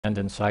end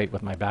in sight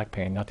with my back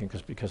pain,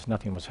 because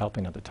nothing was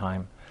helping at the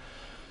time.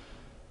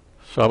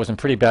 So I was in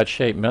pretty bad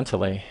shape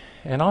mentally.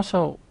 And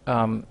also,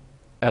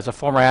 as a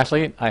former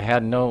athlete,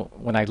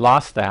 when I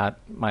lost that,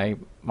 my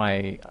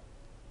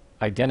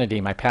identity,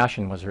 my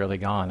passion was really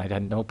gone. I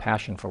had no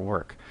passion for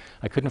work.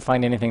 I couldn't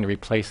find anything to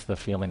replace the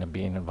feeling of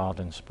being involved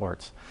in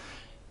sports.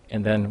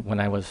 And then when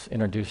I was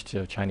introduced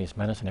to Chinese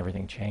medicine,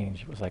 everything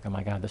changed. It was like, oh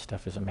my God, this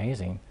stuff is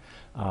amazing.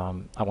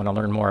 I want to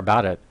learn more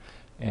about it.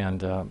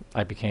 And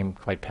I became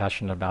quite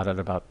passionate about it.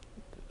 About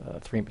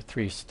 3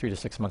 to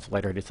 6 months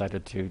later, I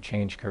decided to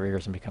change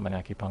careers and become an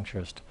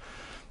acupuncturist.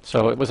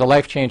 So it was a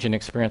life-changing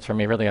experience for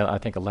me, really, I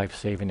think a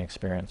life-saving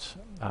experience.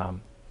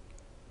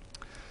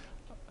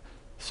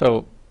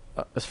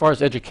 As far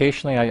as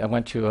educationally, I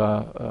went to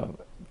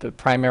the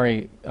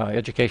primary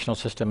educational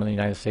system in the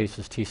United States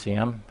is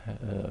TCM.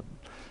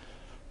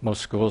 Most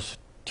schools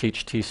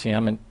teach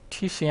TCM, and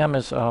TCM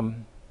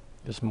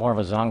is more of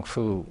a Zhang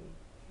Fu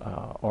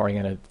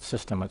oriented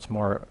system. It's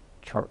more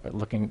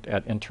looking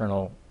at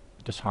internal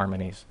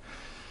disharmonies,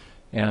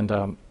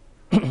 and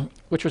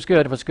which was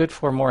good. It was good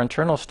for more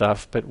internal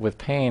stuff, but with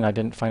pain, I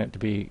didn't find it to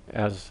be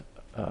as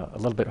a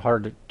little bit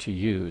hard to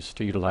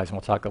utilize, and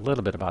we'll talk a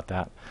little bit about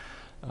that.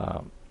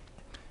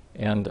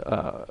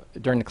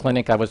 During the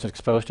clinic, I was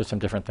exposed to some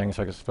different things.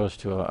 I was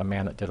exposed to a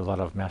man that did a lot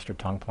of master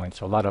tongue points,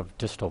 so a lot of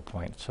distal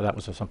points. So that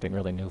was something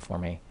really new for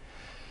me.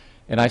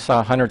 And I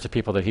saw hundreds of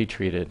people that he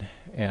treated,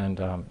 and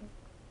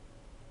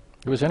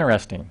it was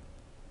interesting.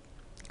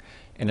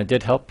 And it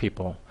did help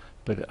people,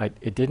 but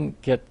it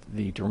didn't get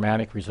the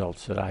dramatic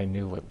results that I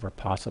knew were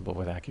possible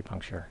with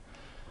acupuncture.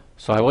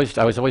 So I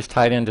was always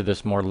tied into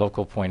this more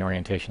local point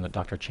orientation that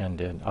Dr. Chen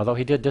did. Although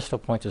he did distal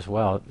points as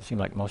well, it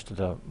seemed like most of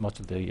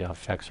the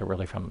effects are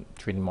really from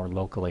treating more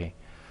locally.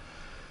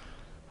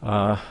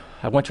 I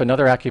went to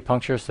another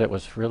acupuncturist that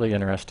was really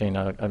interesting,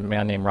 a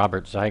man named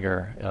Robert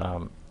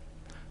Zeiger,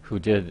 who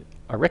did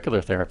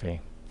auricular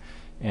therapy,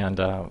 and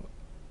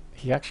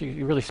he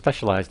really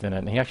specialized in it.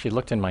 And he actually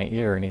looked in my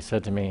ear and he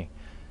said to me,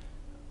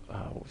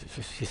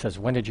 he says,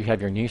 "When did you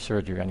have your knee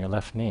surgery on your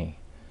left knee?"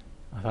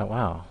 I thought,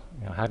 wow,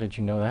 how did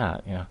you know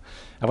that?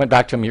 I went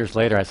back to him years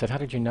later. I said, how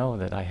did you know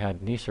that I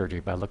had knee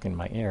surgery by looking in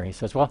my ear? He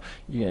says, well,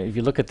 if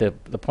you look at the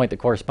point that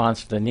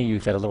corresponds to the knee,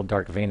 you've got a little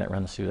dark vein that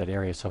runs through that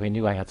area. So he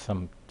knew I had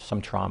some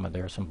trauma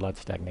there, some blood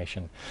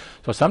stagnation.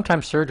 So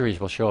sometimes surgeries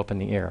will show up in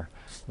the ear.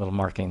 Little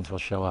markings will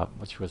show up,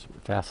 which was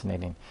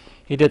fascinating.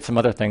 He did some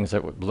other things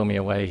that blew me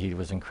away. He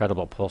was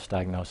incredible pulse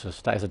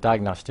diagnosis. As a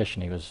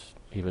diagnostician, he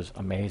was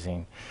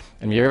amazing.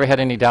 And if you ever had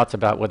any doubts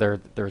about whether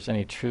there's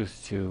any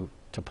truth to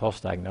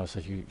pulse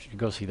diagnosis, you should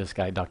go see this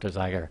guy, Dr.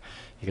 Zeiger,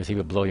 because he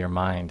would blow your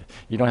mind.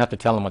 You don't have to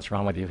tell him what's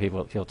wrong with you.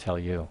 He'll tell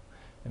you.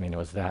 I mean, it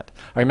was that.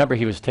 I remember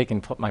he was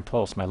taking my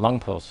pulse, my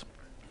lung pulse.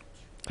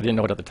 I didn't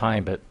know it at the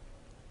time, but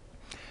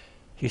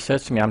he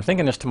says to me, I'm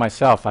thinking this to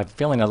myself, I'm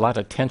feeling a lot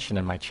of tension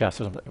in my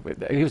chest.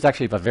 He was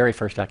actually the very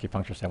first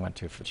acupuncturist I went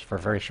to for a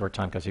very short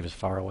time because he was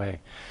far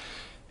away.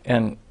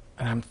 And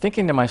I'm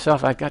thinking to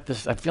myself,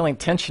 I'm feeling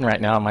tension right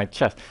now in my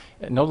chest.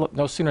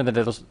 No sooner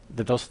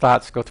did those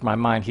thoughts go through my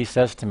mind, he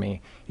says to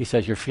me,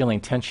 you're feeling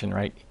tension,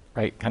 right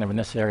kind of in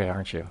this area,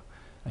 aren't you?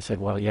 I said,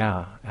 well,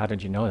 yeah, how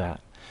did you know that?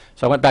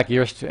 So I went back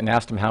years and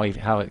asked him how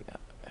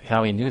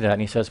he knew that,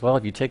 and he says, well,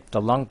 if you take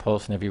the lung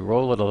pulse and if you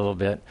roll it a little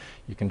bit,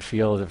 you can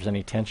feel if there's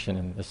any tension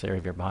in this area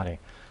of your body.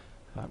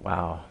 I thought,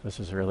 wow, this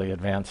is really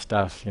advanced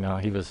stuff.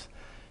 He was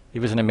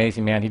an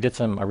amazing man. He did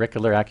some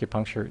auricular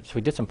acupuncture, so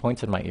he did some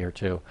points in my ear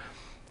too.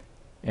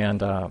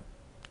 And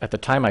at the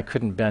time, I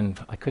couldn't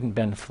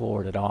bend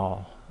forward at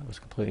all. It was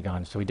completely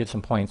gone. So he did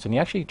some points, and he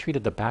actually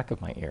treated the back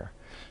of my ear.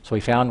 So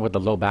he found where the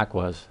low back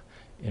was,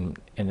 and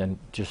then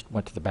just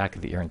went to the back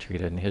of the ear and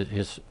treated. And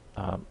his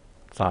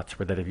thoughts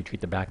were that if you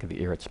treat the back of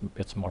the ear,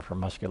 it's more for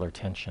muscular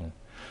tension.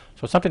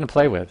 So it's something to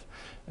play with.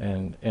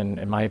 And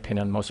in my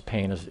opinion, most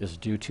pain is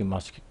due to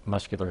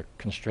muscular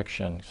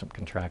constriction, some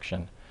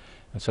contraction.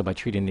 And so by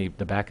treating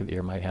the back of the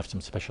ear might have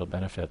some special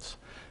benefits.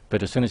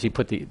 But as soon as he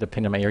put the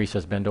pin in my ear, he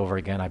says, bend over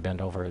again. I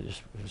bend over.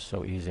 It was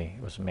so easy.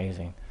 It was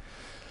amazing.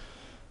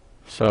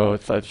 So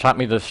it taught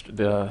me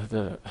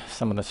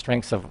some of the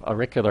strengths of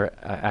auricular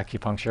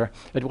acupuncture.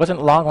 It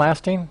wasn't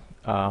long-lasting,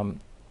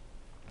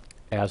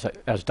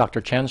 as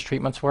Dr. Chen's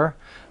treatments were,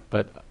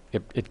 but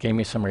it gave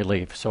me some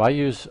relief. So I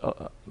use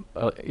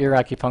ear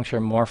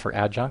acupuncture more for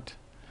adjunct,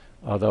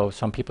 although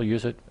some people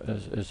use it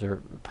as their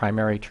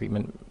primary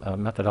treatment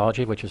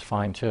methodology, which is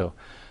fine too.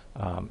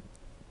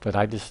 But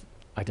I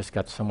just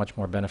got so much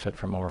more benefit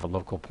from more of a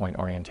local point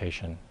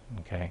orientation.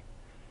 Okay,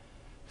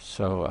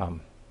 so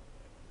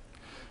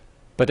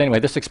but anyway,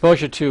 this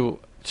exposure to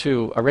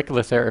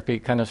auricular therapy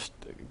kind of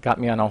got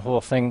me on a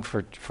whole thing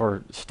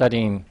for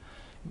studying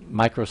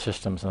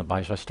microsystems in the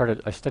body. So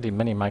I studied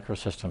many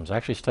microsystems. I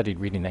actually studied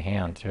reading the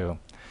hand too.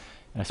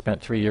 And I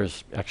spent 3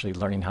 years actually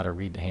learning how to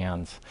read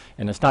hands.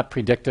 And it's not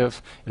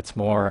predictive. It's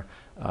more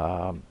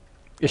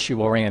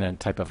issue-oriented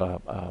type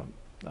of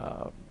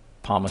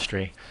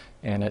palmistry.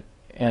 And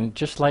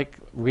just like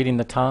reading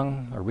the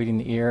tongue or reading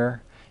the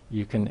ear,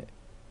 you can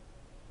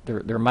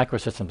they're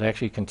microsystems. They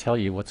actually can tell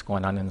you what's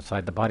going on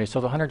inside the body.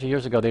 So hundreds of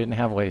years ago, they didn't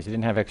have ways. They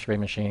didn't have X-ray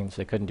machines.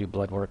 They couldn't do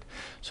blood work.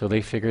 So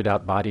they figured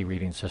out body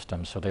reading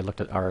systems. So they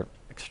looked at our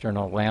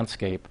external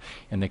landscape,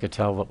 and they could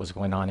tell what was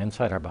going on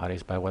inside our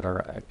bodies by what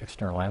our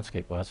external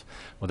landscape was.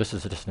 Well, this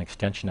is just an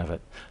extension of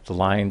it. The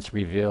lines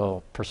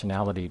reveal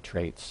personality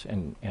traits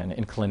and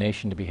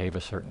inclination to behave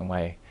a certain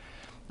way.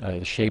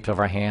 The shape of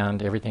our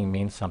hand, everything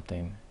means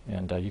something.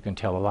 And you can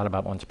tell a lot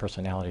about one's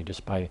personality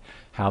just by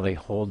how they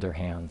hold their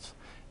hands.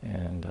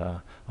 And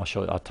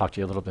I'll talk to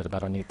you a little bit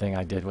about a neat thing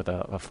I did with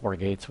a 4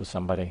 gates with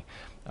somebody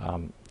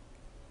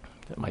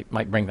that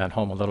might bring that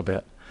home a little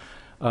bit.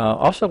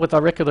 Also with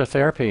auricular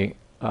therapy,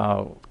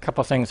 a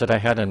couple of things that I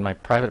had in my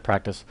private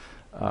practice.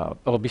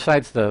 Well,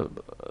 besides the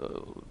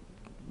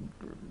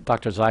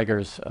Dr.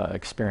 Zeiger's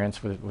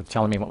experience with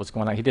telling me what was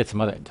going on, he did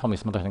tell me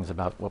some other things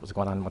about what was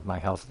going on with my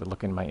health, the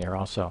look in my ear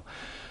also.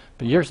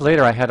 But years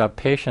later, I had a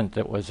patient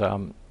that was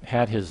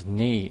had his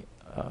knee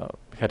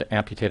had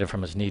amputated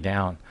from his knee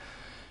down,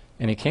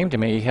 and he came to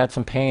me. He had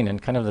some pain in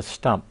kind of the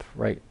stump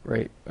right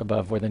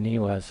above where the knee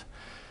was.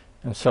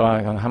 And so how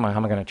am I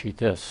going to treat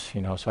this?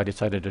 You know, so I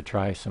decided to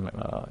try some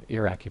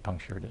ear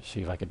acupuncture to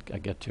see if I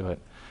could get to it.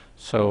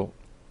 So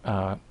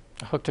I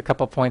hooked a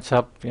couple points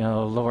up, you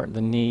know,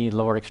 the knee,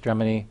 lower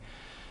extremity.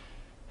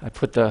 I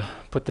put the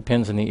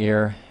pins in the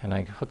ear, and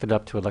I hooked it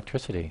up to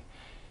electricity.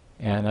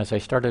 And as I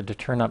started to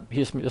turn up,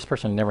 this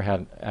person never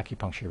had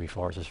acupuncture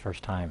before. It was his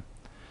first time.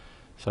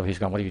 So he's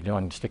going, "What are you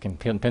doing? Sticking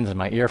pins in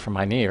my ear from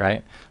my knee,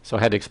 right?" So I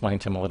had to explain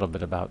to him a little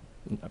bit about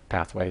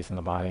pathways in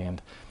the body.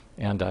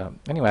 And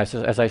anyway,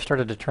 as I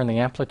started to turn the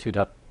amplitude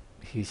up,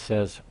 he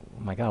says, "Oh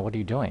my God, what are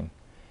you doing?"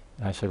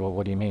 And I said, "Well,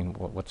 what do you mean?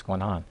 What's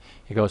going on?"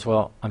 He goes,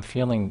 "Well, I'm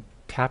feeling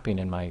tapping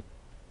in my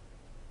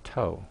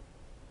toe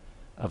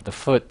of the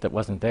foot that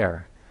wasn't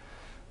there."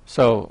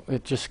 So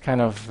it just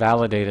kind of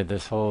validated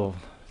this whole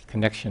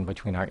connection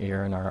between our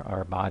ear and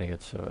our body.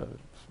 It's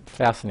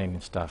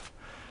fascinating stuff.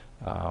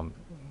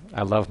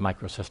 I love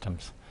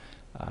microsystems.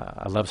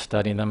 I love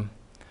studying them,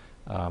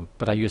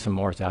 but I use them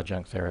more as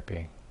adjunct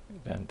therapy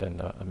than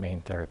the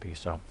main therapy.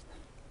 So,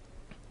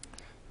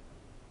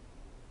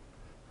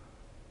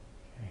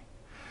 okay.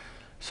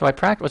 So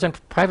I was in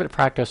private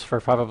practice for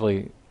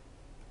probably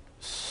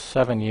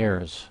 7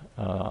 years.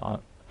 I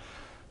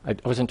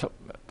was in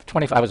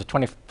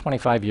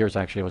 25 years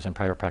actually. I was in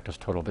private practice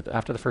total. But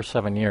after the first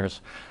 7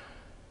 years,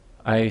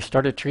 I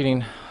started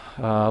treating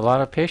a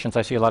lot of patients.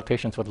 I see a lot of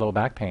patients with low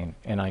back pain,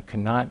 and I could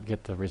not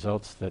get the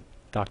results that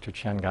Dr.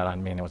 Chen got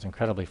on me, and it was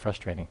incredibly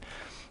frustrating.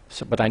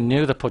 So, but I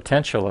knew the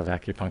potential of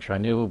acupuncture. I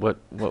knew what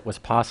was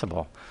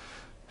possible.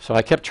 So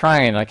I kept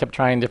trying. I kept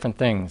trying different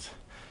things.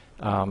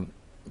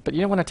 But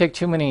you don't want to take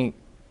too many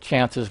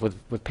chances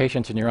with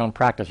patients in your own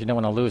practice. You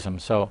don't want to lose them.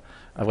 So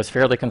I was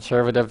fairly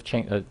conservative.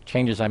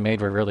 Changes I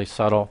made were really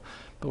subtle.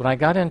 But when I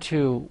got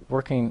into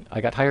working, I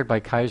got hired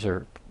by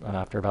Kaiser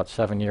after about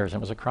 7 years.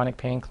 And it was a chronic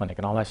pain clinic,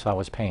 and all I saw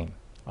was pain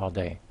all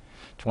day,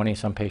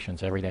 20-some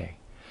patients every day.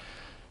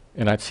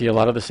 And I'd see a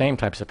lot of the same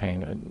types of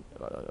pain.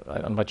 I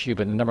don't know about you,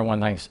 but the number one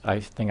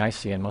thing I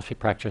see, and most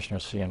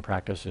practitioners see in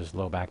practice, is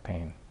low back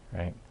pain,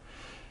 right?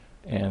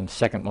 And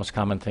second most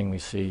common thing we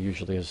see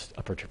usually is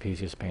upper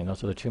trapezius pain.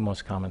 Those are the two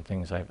most common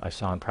things I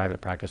saw in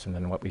private practice, and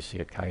then what we see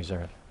at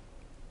Kaiser.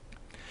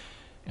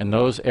 And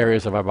those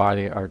areas of our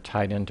body are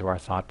tied into our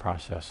thought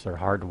process. They're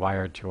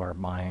hardwired to our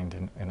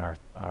mind and our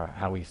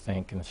how we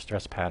think and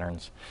stress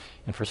patterns.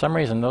 And for some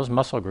reason, those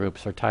muscle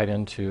groups are tied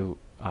into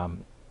our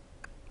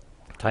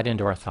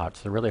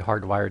thoughts. They're really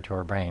hardwired to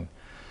our brain.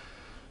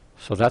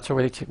 So that's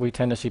where we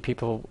tend to see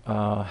people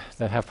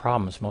that have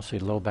problems, mostly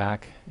low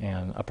back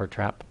and upper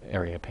trap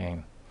area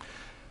pain.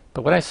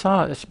 But what I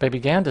saw, I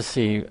began to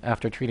see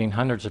after treating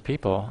hundreds of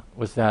people,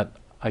 was that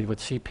I would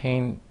see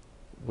pain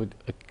would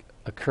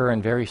occur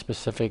in very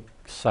specific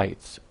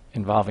sites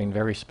involving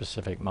very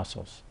specific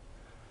muscles.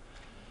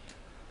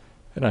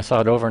 And I saw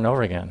it over and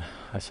over again.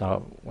 I saw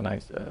when I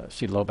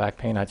see low back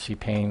pain, I'd see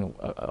pain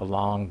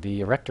along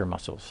the erector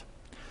muscles.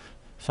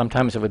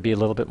 Sometimes it would be a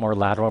little bit more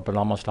lateral, but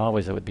almost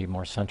always it would be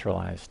more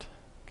centralized.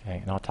 Okay,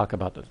 and I'll talk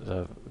about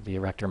the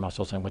erector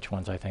muscles and which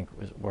ones I think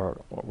where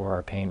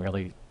our pain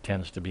really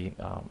tends to be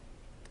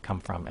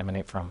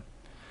emanate from.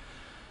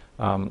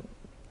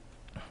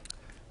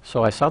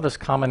 So I saw this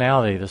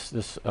commonality.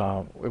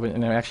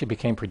 And it actually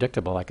became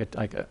predictable.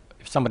 If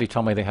somebody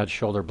told me they had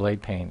shoulder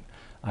blade pain,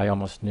 I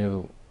almost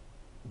knew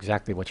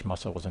exactly which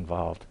muscle was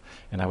involved,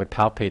 and I would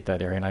palpate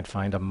that area, and I'd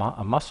find a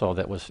muscle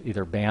that was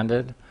either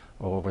banded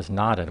or was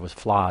knotted, was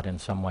flawed in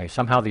some way.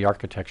 Somehow the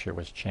architecture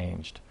was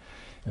changed.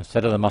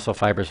 Instead of the muscle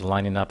fibers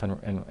lining up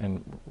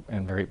and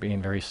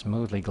being very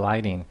smoothly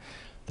gliding,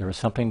 there was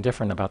something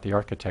different about the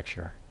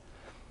architecture.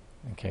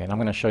 Okay, and I'm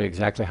going to show you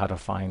exactly how to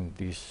find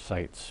these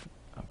sites.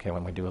 Okay,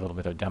 when we do a little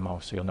bit of demo,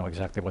 so you'll know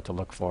exactly what to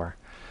look for.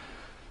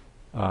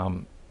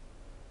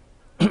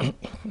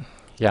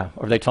 Yeah,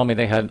 or they told me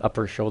they had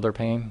upper shoulder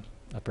pain,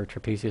 upper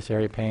trapezius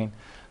area pain.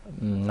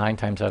 9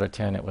 times out of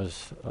 10, it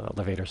was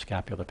levator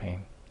scapula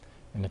pain.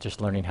 And it's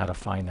just learning how to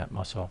find that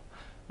muscle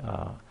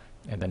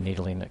and then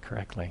needling it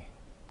correctly.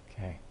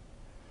 Okay.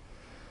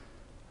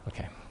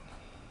 Okay.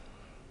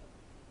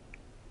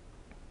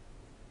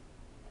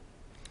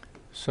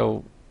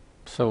 So,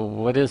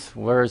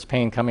 where is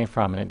pain coming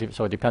from? And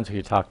so it depends who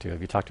you talk to.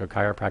 If you talk to a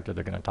chiropractor,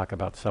 they're going to talk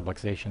about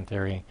subluxation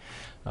theory,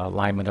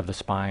 alignment of the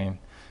spine.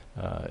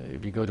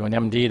 If you go to an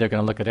MD, they're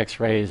going to look at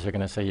X-rays. They're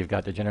going to say you've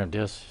got degenerative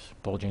discs,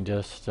 bulging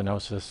discs,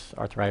 stenosis,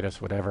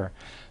 arthritis, whatever.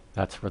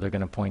 That's where they're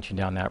going to point you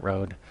down that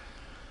road.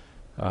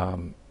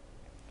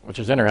 Which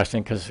is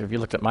interesting because if you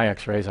looked at my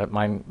X-rays,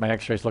 my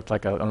X-rays looked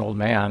like an old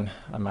man.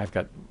 I've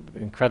got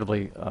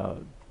incredibly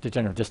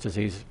degenerative disc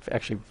disease,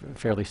 actually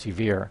fairly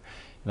severe,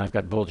 and I've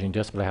got bulging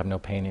discs, but I have no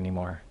pain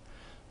anymore.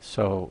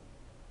 So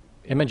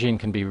imaging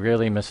can be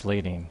really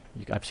misleading.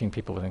 I've seen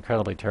people with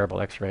incredibly terrible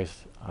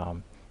X-rays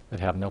that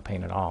have no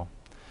pain at all.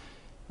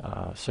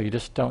 So you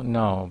just don't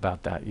know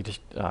about that.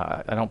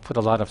 I don't put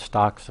a lot of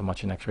stock so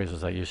much in X-rays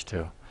as I used to.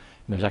 And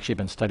there's actually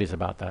been studies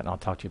about that, and I'll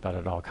talk to you about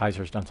it all.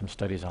 Kaiser's done some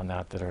studies on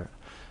that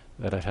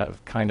that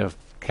have kind of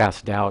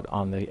cast doubt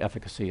on the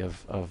efficacy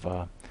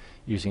of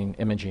using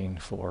imaging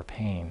for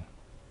pain.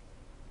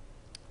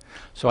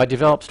 So I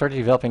started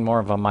developing more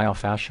of a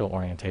myofascial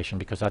orientation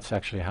because that's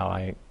actually how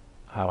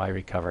I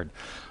recovered.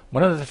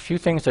 One of the few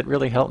things that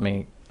really helped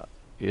me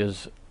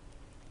is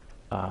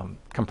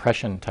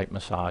compression type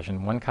massage,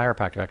 and one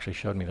chiropractor actually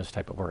showed me this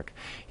type of work.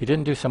 He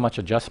didn't do so much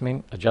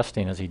adjusting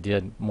as he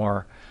did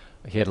more.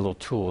 He had a little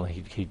tool.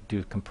 He'd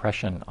do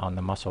compression on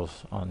the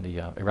muscles, on the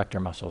erector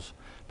muscles,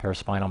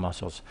 paraspinal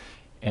muscles,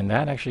 and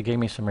that actually gave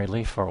me some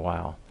relief for a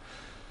while.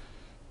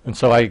 And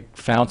so I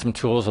found some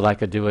tools that I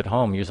could do at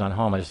home, use on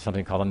home. There's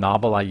something called a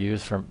knobble I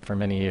used for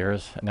many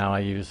years. Now I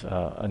use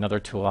another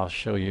tool I'll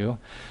show you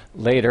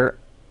later,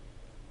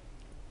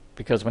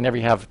 because whenever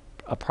you have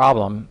a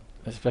problem,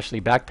 especially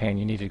back pain,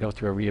 you need to go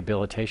through a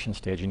rehabilitation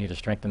stage. You need to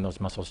strengthen those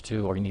muscles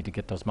too, or you need to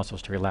get those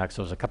muscles to relax.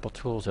 So there's a couple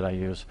tools that I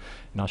use,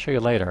 and I'll show you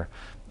later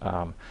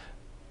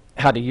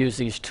how to use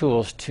these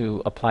tools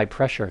to apply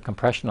pressure,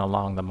 compression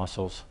along the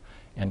muscles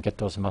and get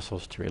those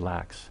muscles to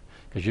relax.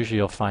 Because usually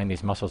you'll find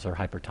these muscles are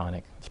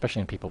hypertonic,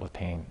 especially in people with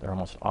pain. They're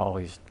almost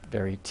always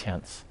very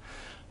tense.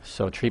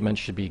 So treatment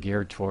should be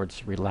geared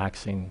towards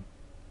relaxing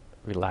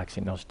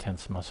those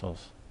tense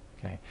muscles.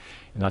 Okay,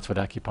 and that's what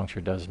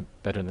acupuncture does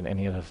better than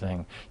any other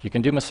thing. You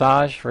can do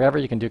massage forever.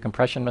 You can do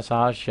compression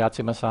massage,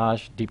 shiatsu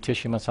massage, deep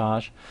tissue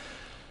massage.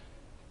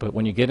 But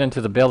when you get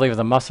into the belly of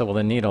the muscle with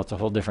a needle, it's a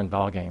whole different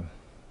ballgame.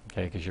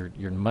 Okay, because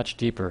you're much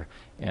deeper,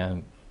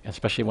 and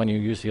especially when you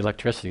use the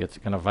electricity, it's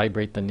going to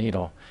vibrate the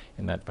needle,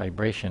 and that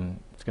vibration,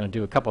 it's going to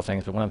do a couple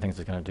things, but one of the things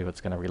it's going to do,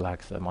 it's going to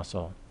relax the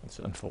muscle, it's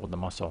unfold the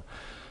muscle.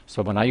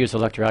 So when I use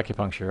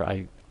electro-acupuncture,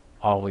 I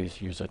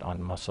always use it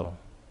on muscle.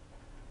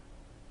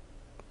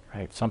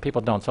 Right? Some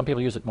people don't. Some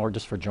people use it more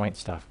just for joint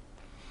stuff.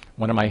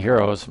 One of my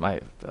heroes,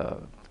 I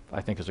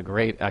think is a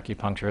great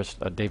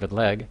acupuncturist, David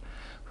Legg,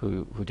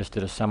 who just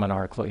did a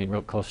seminar, he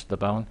wrote Close to the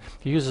Bone.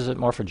 He uses it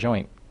more for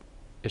joint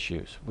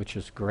issues, which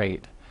is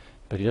great,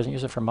 but he doesn't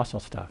use it for muscle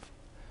stuff.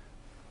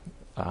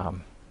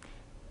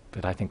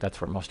 But I think that's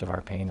where most of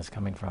our pain is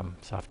coming from,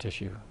 soft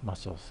tissue,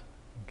 muscles.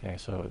 Okay,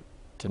 so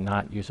to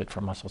not use it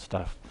for muscle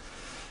stuff.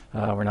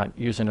 We're not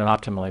using it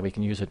optimally. We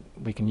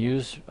can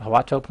use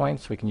Hawato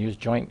points, we can use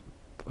joint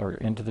or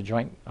into the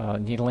joint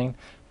needling,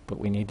 but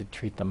we need to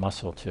treat the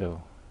muscle too,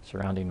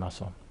 surrounding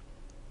muscle.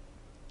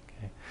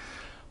 Okay.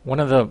 One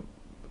of the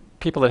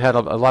people that had a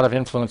lot of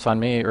influence on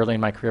me early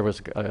in my career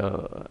was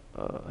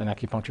an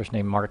acupuncturist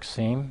named Mark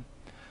Seam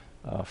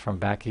from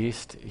back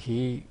east.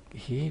 He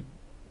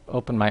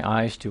opened my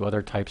eyes to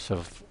other types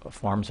of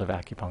forms of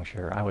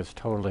acupuncture. I was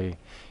totally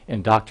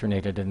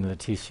indoctrinated in the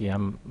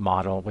TCM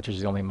model, which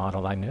is the only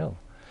model I knew.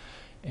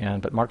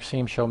 But Mark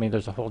Seam showed me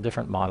there's a whole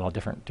different model,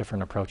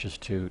 different approaches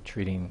to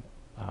treating,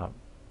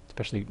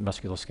 especially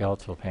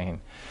musculoskeletal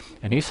pain.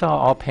 And he saw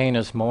all pain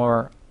as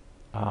more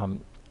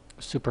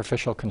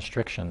superficial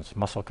constrictions,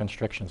 muscle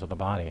constrictions of the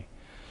body.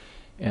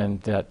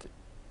 And that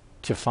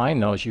to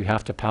find those, you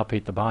have to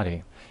palpate the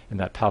body. And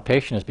that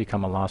palpation has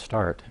become a lost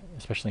art,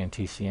 especially in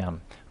TCM.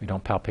 We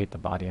don't palpate the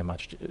body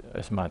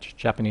as much.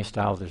 Japanese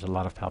style, there's a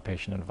lot of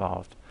palpation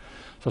involved.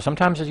 So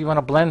sometimes if you want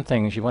to blend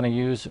things, you want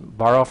to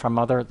borrow from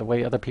the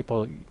way other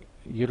people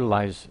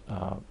utilize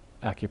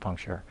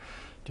acupuncture.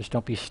 Just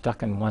don't be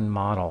stuck in one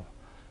model.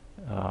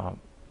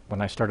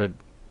 When I started,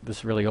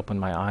 this really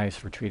opened my eyes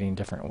for treating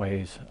different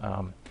ways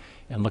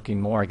and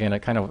looking more. Again,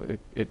 it kind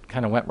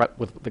of went right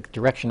with the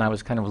direction I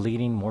was kind of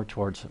leading more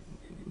towards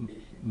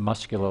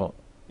muscular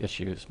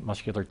issues,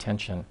 muscular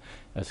tension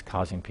as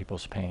causing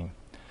people's pain.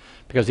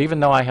 Because even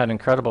though I had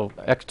incredible,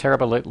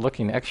 terrible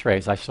looking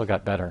X-rays, I still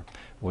got better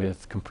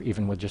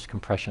even with just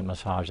compression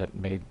massage that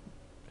made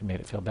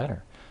it feel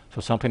better.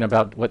 So something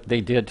about what they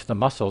did to the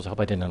muscles, I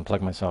hope I didn't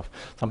unplug myself,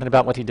 something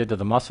about what he did to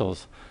the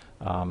muscles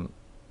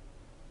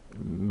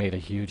made a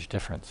huge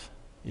difference,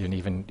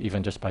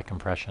 even just by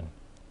compression.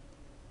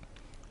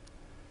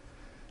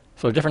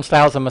 So different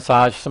styles of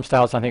massage. Some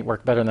styles I think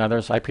work better than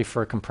others. I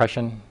prefer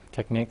compression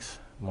techniques,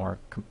 more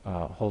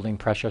holding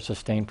pressure,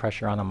 sustained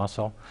pressure on a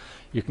muscle.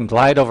 You can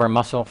glide over a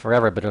muscle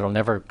forever, but it'll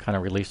never kind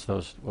of release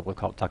those, what we'll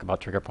talk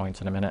about trigger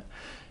points in a minute.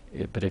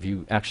 But if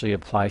you actually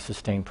apply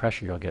sustained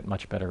pressure, you'll get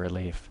much better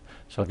relief.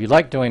 So if you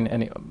like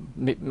doing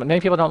many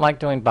people don't like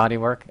doing body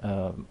work.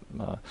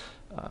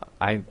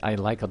 I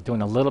like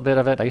doing a little bit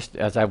of it.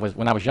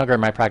 When I was younger in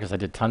my practice, I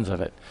did tons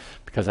of it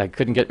because I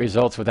couldn't get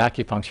results with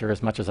acupuncture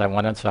as much as I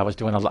wanted. So I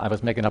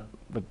was making up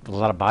with a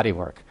lot of body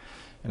work,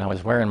 and I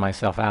was wearing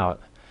myself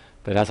out.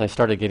 But as I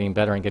started getting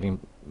better and getting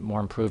more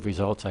improved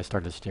results, I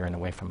started steering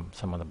away from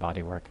some of the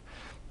body work.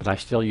 But I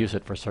still use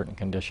it for certain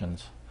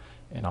conditions,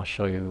 and I'll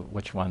show you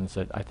which ones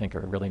that I think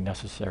are really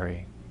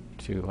necessary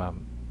to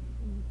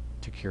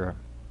cure.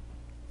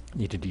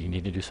 You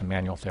need to do some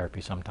manual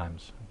therapy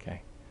sometimes.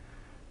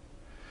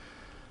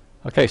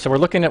 Okay, so we're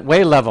looking at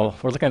way level.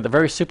 We're looking at the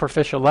very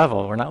superficial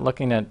level. We're not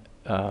looking at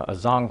a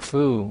Zong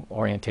Fu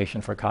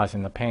orientation for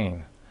causing the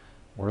pain.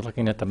 We're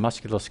looking at the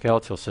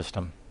musculoskeletal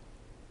system.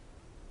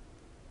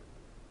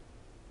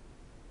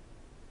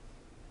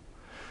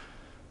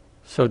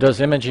 So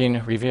does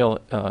imaging reveal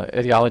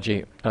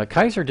etiology?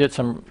 Kaiser did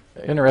some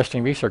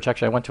interesting research.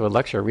 Actually, I went to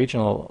a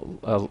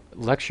regional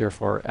lecture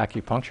for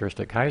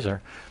acupuncturists at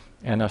Kaiser,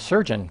 and a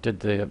surgeon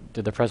did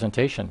the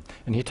presentation,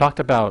 and he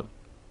talked about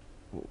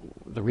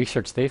the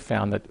research they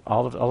found that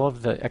all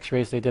of the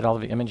X-rays they did, all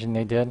of the imaging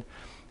they did,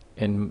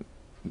 in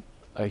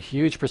a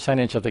huge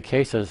percentage of the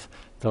cases,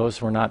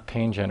 those were not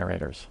pain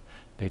generators.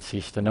 They'd see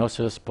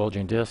stenosis,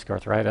 bulging disc,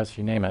 arthritis,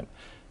 you name it,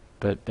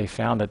 but they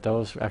found that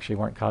those actually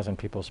weren't causing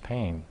people's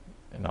pain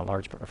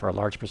for a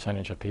large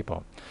percentage of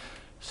people.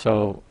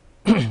 So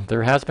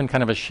there has been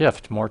kind of a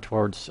shift more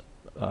towards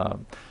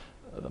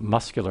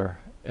muscular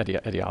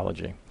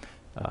etiology.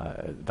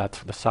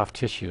 That's the soft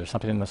tissue. There's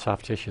something in the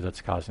soft tissue that's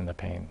causing the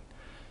pain,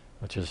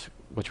 which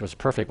was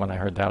perfect when I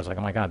heard that. I was like,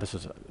 oh my God, this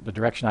is the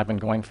direction I've been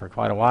going for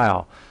quite a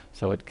while.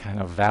 So it kind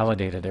of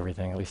validated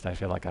everything. At least I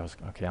feel like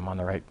I'm on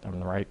the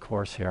right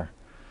course here.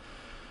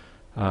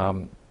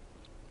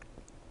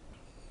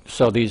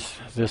 So these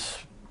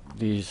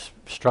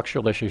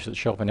structural issues that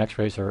show up in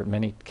X-rays are in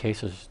many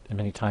cases and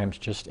many times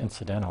just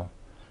incidental.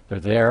 They're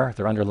there,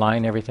 they're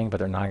underlying everything, but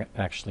they're not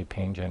actually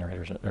pain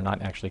generators. They're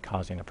not actually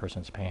causing a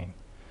person's pain.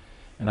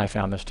 And I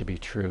found this to be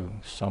true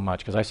so much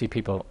because I see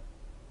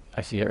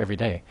it every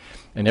day.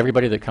 And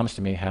everybody that comes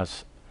to me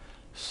has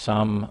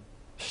some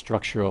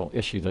structural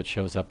issue that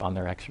shows up on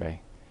their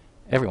X-ray.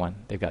 Everyone.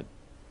 They've got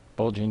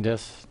bulging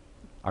discs,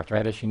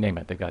 arthritis, you name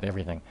it. They've got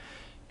everything.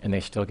 And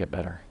they still get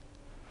better.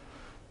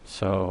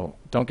 So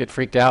don't get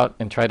freaked out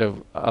and try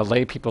to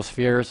allay people's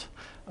fears.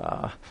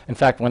 In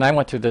fact, when I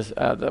went to this,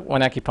 the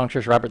one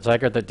acupuncturist, Robert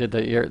Zeiger, that did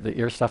the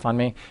ear stuff on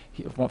me,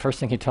 first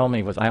thing he told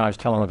me was, I was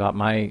telling him about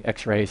my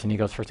X-rays, and he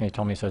goes, first thing he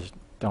told me, he says,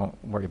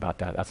 don't worry about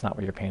that. That's not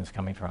where your pain's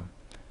coming from.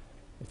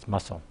 It's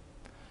muscle.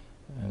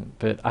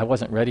 But I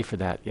wasn't ready for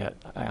that yet.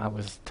 I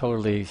was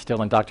totally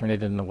still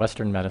indoctrinated in the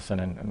Western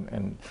medicine,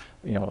 and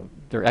you know,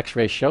 their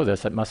X-rays show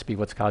this. It must be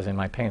what's causing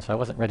my pain. So I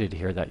wasn't ready to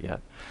hear that yet.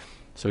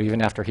 So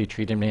even after he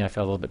treated me, I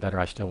felt a little bit better.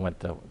 I still went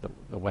the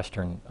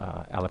Western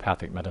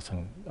allopathic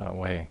medicine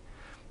way.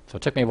 So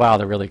it took me a while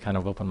to really kind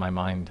of open my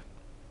mind.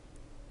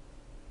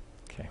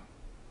 Okay.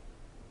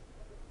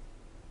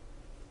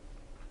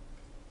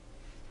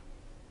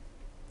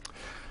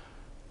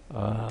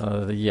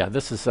 Yeah,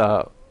 this is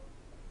a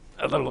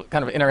little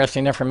kind of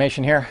interesting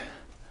information here.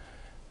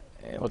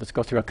 We'll just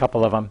go through a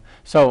couple of them.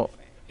 So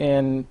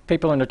in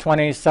people in their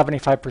 20s,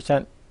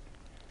 75%,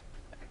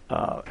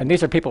 and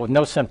these are people with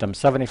no symptoms,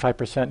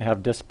 75%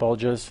 have disc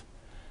bulges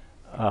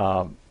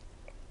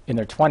in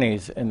their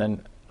 20s, and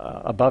then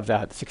above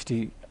that,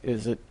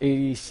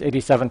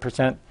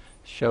 87%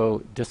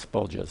 show disc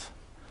bulges,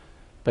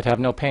 but have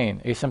no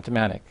pain,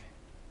 asymptomatic,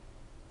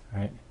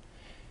 right?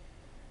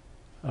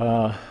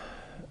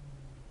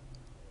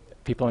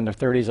 People in their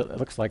 30s, it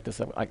looks like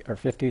this, or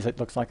 50s, it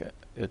looks like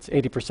it's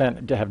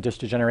 80% have disc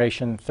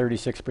degeneration,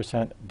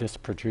 36%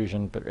 disc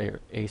protrusion, but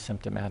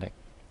asymptomatic.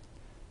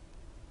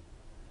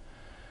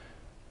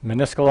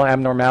 Meniscal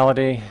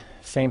abnormality,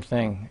 same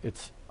thing.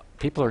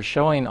 People are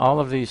showing all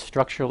of these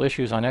structural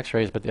issues on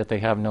X-rays, but yet they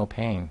have no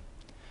pain.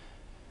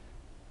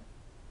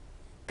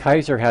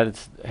 Kaiser had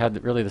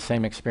really the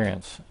same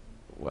experience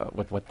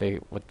with what they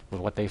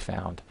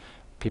found.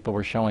 People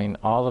were showing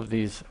all of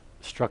these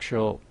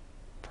structural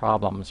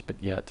problems, but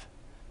yet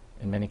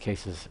in many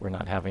cases we're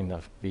not having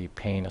the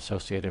pain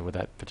associated with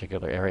that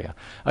particular area.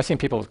 I've seen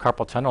people with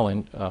carpal tunnel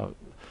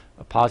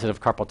a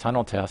positive carpal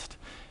tunnel test,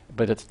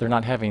 but they're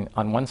not having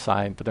on one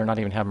side, but they're not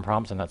even having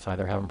problems on that side.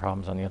 They're having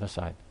problems on the other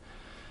side.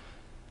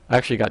 I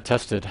actually got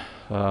tested.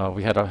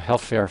 We had a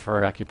health fair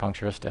for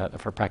acupuncturists,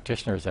 for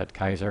practitioners at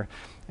Kaiser,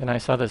 and I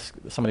saw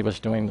somebody was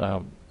doing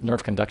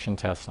nerve conduction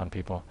tests on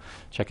people,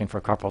 checking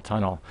for carpal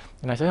tunnel.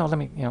 And I said, oh, let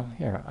me,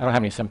 here, I don't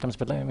have any symptoms,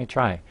 but let me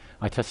try.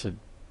 I tested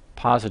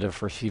positive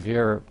for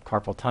severe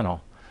carpal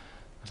tunnel.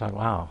 I thought,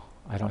 wow,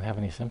 I don't have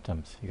any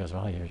symptoms. He goes,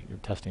 well, you're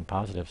testing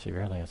positive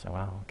severely. I said,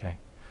 wow, okay.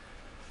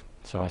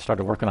 So I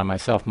started working on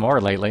myself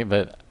more lately,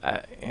 but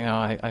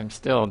I'm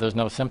still, there's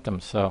no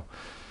symptoms.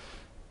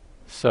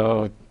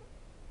 So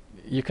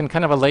you can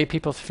kind of allay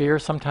people's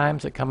fears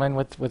sometimes that come in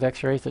with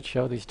X-rays that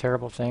show these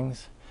terrible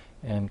things.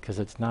 And because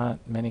it's not,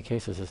 many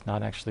cases, it's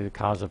not actually the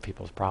cause of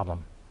people's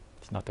problem.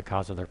 It's not the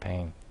cause of their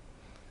pain.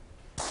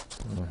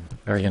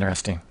 Very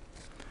interesting.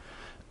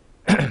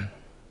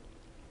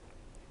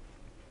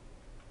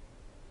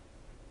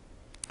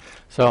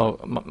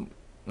 So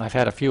I've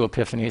had a few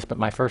epiphanies, but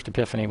my first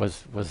epiphany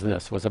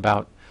was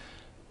about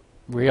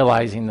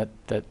realizing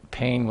that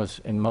pain was,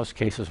 in most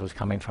cases, was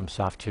coming from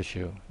soft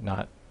tissue,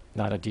 not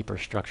a deeper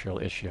structural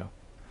issue.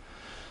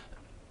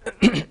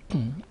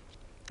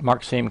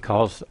 Mark Seam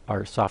calls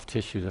our soft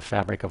tissue the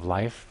fabric of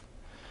life.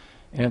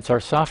 And it's our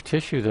soft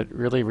tissue that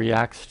really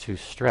reacts to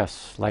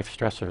stress, life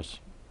stressors.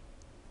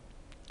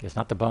 It's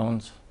not the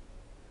bones.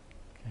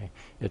 Okay.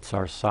 It's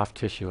our soft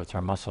tissue, it's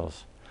our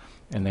muscles.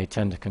 And they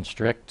tend to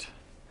constrict.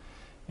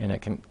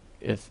 And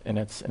it's an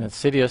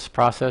insidious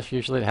process.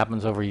 Usually it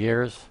happens over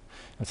years.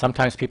 And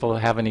sometimes people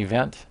have an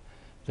event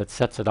that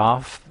sets it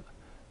off.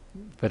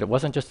 But it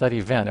wasn't just that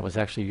event, it was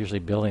actually usually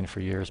building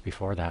for years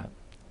before that.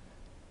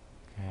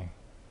 Okay.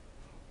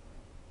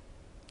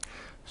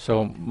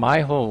 So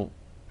my whole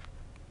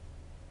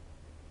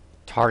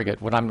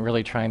target, what I'm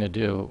really trying to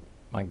do,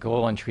 my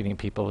goal in treating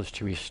people is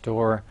to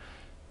restore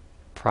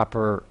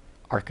proper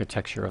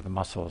architecture of the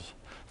muscles.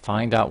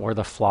 Find out where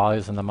the flaw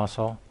is in the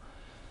muscle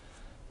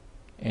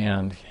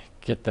and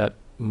get that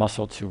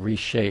muscle to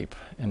reshape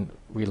and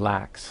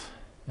relax.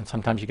 And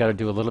sometimes you got to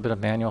do a little bit of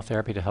manual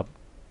therapy to help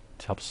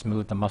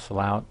smooth the muscle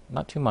out.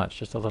 Not too much,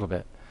 just a little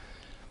bit.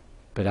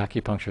 But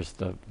acupuncture is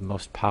the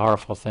most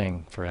powerful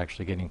thing for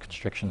actually getting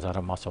constrictions out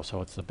of muscle,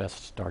 so it's the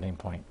best starting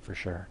point for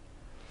sure.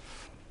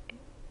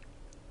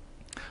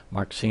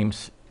 Mark Seam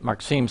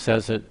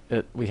says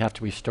that we have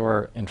to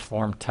restore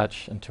informed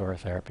touch into our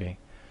therapy.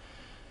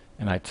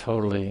 And I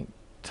totally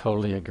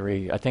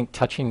agree. I think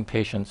touching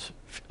patients,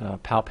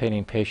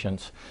 palpating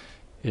patients,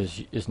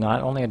 is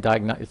not only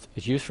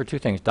it's used for two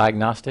things,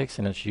 diagnostics,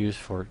 and it's used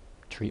for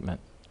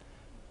treatment.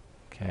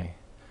 Okay.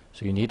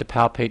 So you need to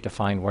palpate to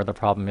find where the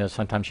problem is.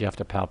 Sometimes you have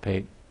to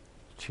palpate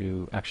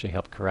to actually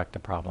help correct the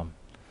problem.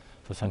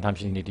 So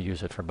sometimes you need to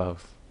use it for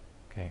both.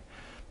 Okay.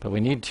 But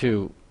we need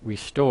to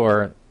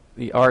restore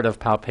the art of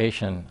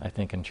palpation, I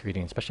think, in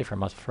treating, especially for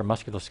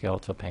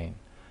musculoskeletal pain.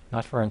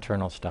 Not for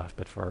internal stuff,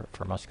 but for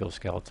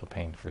musculoskeletal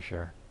pain for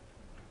sure.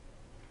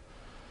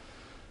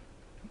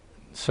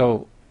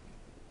 So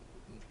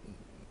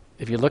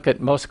if you look at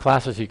most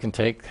classes you can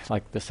take,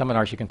 like the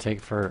seminars you can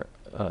take for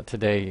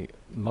today,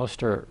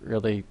 most are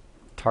really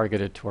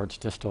targeted towards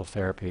distal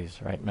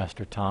therapies, right?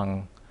 Master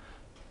tongue,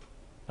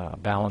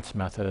 balance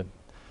method,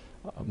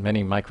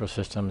 many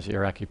microsystems,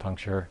 ear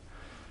acupuncture,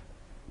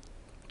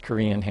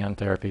 Korean hand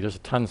therapy. There's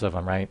tons of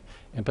them, right?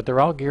 But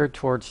they're all geared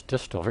towards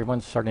distal.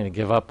 Everyone's starting to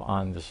give up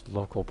on this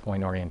local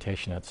point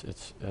orientation.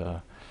 It's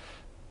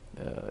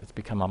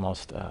become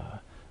almost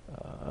a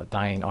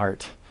dying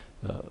art,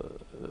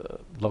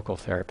 local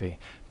therapy.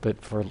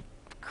 But for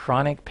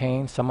chronic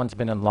pain, someone's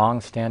been in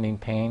long-standing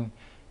pain,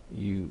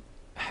 you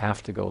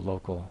have to go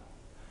local.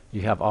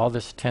 You have all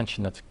this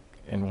tension that's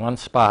in one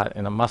spot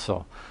in a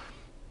muscle,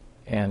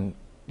 and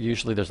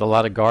usually there's a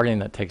lot of guarding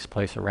that takes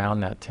place around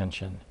that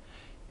tension,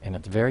 and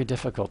it's very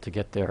difficult to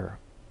get there.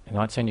 I'm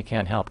not saying you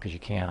can't help, because you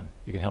can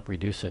help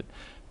reduce it,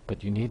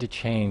 but you need to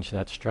change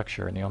that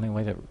structure, and the only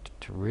way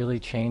to really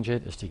change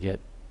it is to get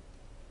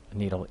a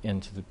needle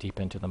deep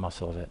into the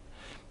muscle of it.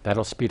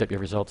 That'll speed up your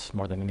results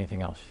more than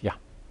anything else. Yeah.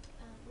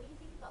 What do you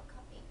think about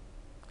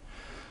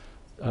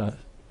cupping?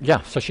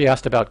 Yeah, so she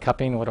asked about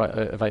cupping. What do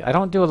I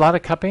don't do a lot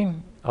of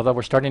cupping, although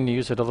we're starting to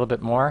use it a little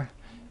bit more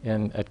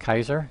at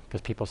Kaiser,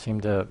 because people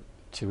seem to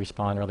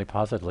respond really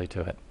positively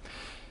to it.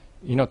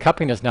 You know,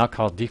 cupping is now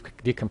called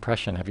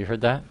decompression. Have you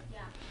heard that? Yeah.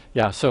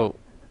 Yeah, so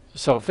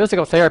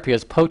physical therapy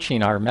is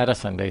poaching our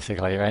medicine,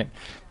 basically, right?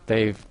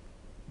 They've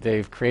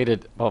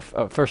created,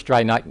 first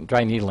dry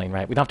needling,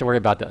 right? We don't have to worry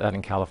about that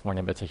in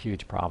California, but it's a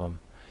huge problem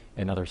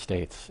in other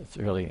states. It's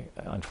really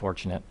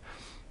unfortunate.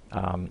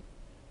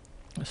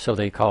 So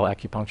they call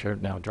acupuncture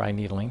now dry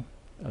needling.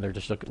 They're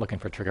just looking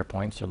for trigger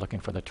points. They're looking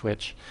for the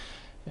twitch.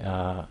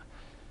 And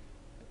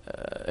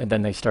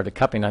then they started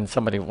cupping on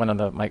one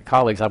of my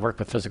colleagues. I work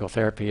with physical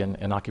therapy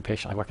and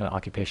occupation. I work in an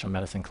occupational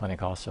medicine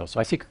clinic also.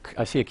 So I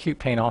see acute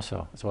pain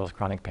also, as well as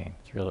chronic pain.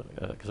 It's really,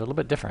 because they're a little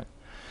bit different.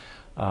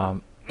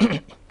 And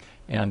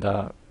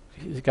the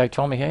guy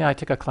told me, hey, I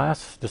took a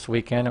class this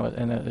weekend,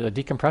 a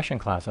decompression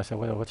class. I said,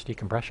 well, what's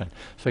decompression?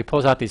 So he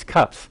pulls out these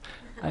cups.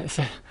 I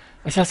said,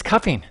 that's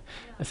cupping.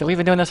 I said, we've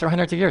been doing this for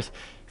hundreds of years.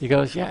 He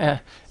goes, yeah.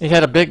 He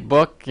had a big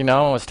book,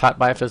 was taught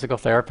by a physical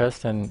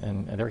therapist,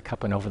 and they were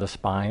cupping over the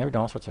spine. They were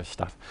doing all sorts of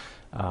stuff.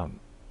 But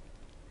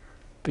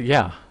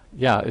yeah,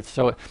 it's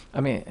so,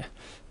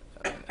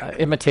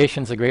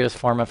 imitation's the greatest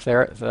form of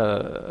therapy.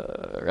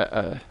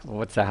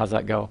 How's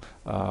that go?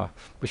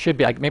 We should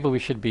be, maybe we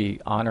should be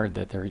honored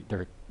that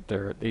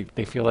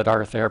they feel that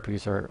our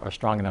therapies are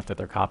strong enough that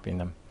they're copying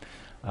them.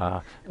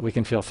 We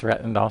can feel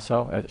threatened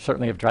also.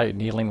 Certainly if dry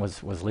needling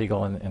was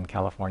legal in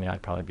California,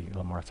 I'd probably be a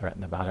little more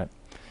threatened about it.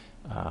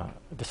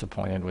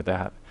 Disappointed with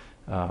that.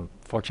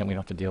 Fortunately, we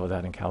don't have to deal with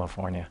that in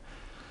California.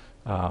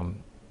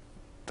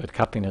 but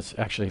cupping is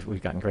actually,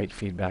 we've gotten great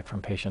feedback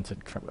from patients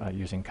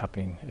using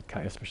cupping,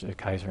 especially at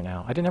Kaiser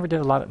now. I never did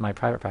a lot at my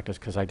private practice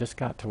because I just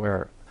got to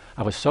where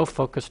I was so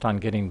focused on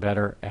getting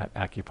better at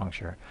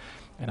acupuncture,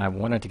 and I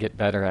wanted to get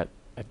better at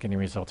getting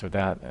results with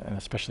that, and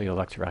especially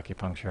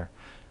electro-acupuncture.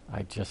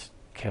 I just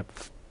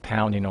kept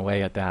pounding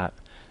away at that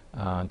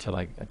until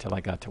I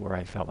got to where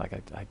I felt like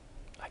I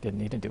didn't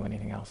need to do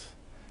anything else,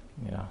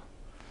 you know.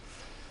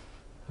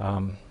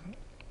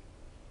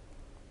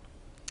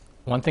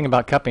 One thing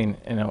about cupping,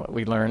 you know,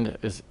 we learned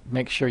is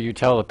make sure you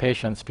tell the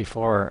patients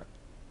before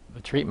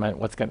the treatment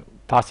what's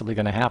possibly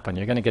going to happen.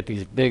 You're going to get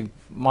these big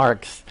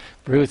marks,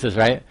 bruises,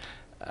 right?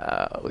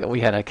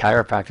 We had a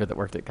chiropractor that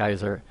worked at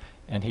Kaiser,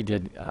 and he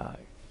did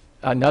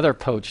another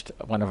poached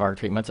one of our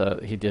treatments.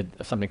 He did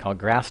something called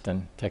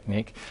Graston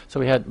technique. So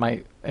we had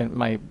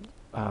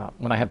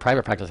when I had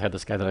private practice, I had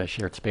this guy that I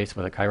shared space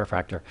with, a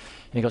chiropractor,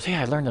 and he goes, "Hey,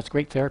 I learned this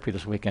great therapy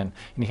this weekend."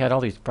 And he had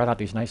brought out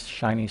these nice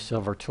shiny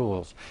silver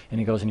tools, and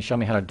he goes and he showed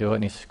me how to do it,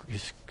 and he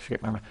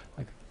scraped my arm.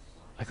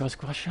 I goes,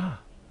 "Gwasha."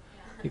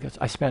 He said,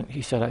 I spent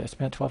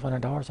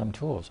 $1,200 on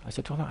tools. I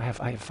said, I have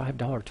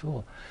 $5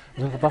 tool,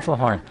 a little buffalo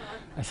horn.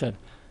 I said,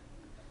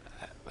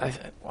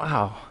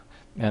 wow.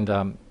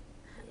 And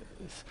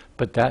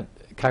but that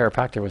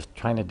chiropractor was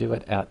trying to do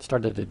it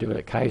started to do it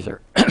at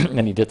Kaiser,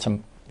 and he did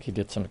some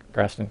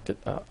grasping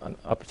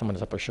up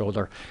someone's upper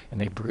shoulder,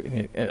 and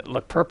it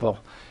looked purple,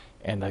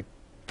 and the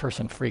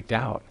person freaked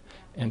out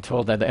and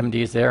told that the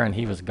MD's there, and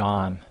he was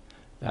gone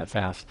that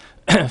fast.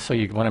 So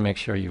you want to make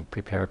sure you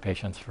prepare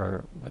patients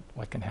for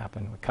what can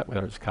happen,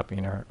 whether it's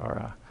cupping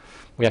or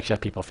we actually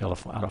have people fill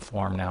out a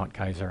form now at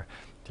Kaiser,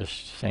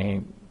 just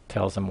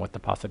tells them what the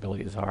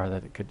possibilities are,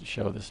 that it could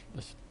show this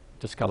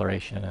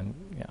discoloration, and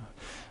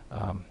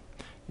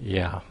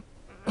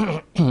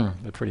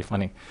they're pretty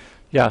funny.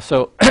 Yeah,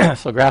 so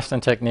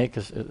Grafton technique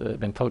has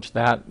been poached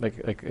that.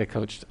 They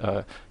coached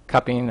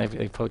cupping,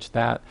 they poached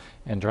that,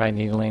 and dry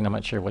needling. I'm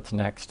not sure what's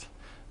next.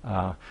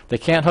 They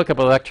can't hook up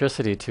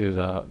electricity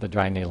to the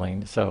dry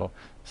needling, so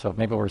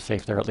maybe we're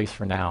safe there, at least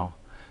for now.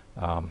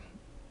 Are you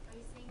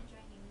saying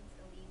dry needling is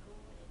illegal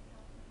in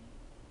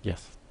California?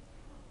 Yes.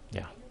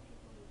 Yeah. I know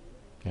people who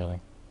do it. Really?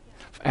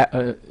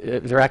 Yeah.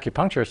 If they're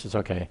acupuncturists, it's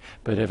okay,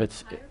 but if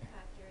it's... Chiropractors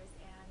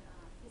and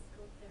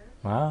physical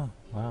therapists.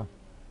 Wow.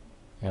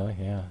 Really?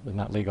 Yeah. They're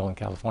not legal in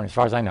California, as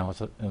far as I know,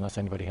 unless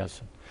anybody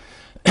has.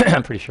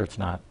 I'm pretty sure it's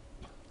not.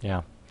 Yeah.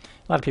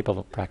 A lot of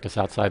people practice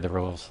outside the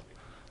rules.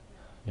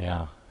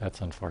 Yeah,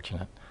 that's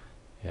unfortunate.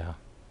 Yeah.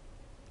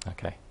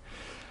 Okay.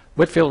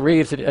 Whitfield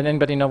Reeves. Did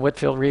anybody know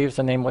Whitfield Reeves?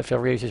 The name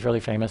Whitfield Reeves. He's really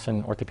famous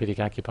in orthopedic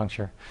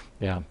acupuncture.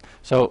 Yeah.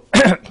 So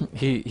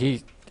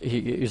he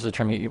uses the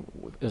term. He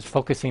is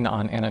focusing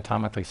on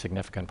anatomically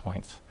significant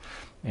points.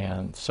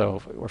 And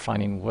so we're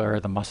finding where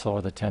the muscle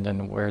or the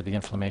tendon, where the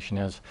inflammation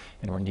is,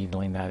 and we're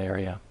needling that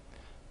area.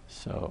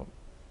 So,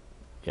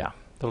 yeah, a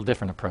little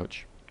different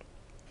approach.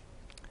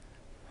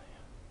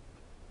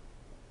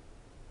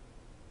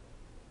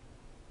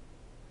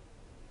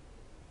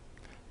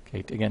 Okay,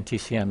 again,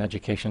 TCM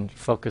education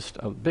focused,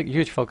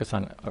 huge focus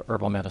on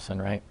herbal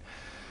medicine, right?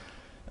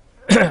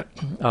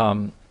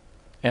 And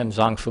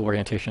Zong Fu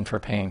orientation for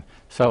pain.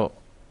 So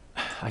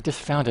I just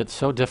found it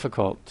so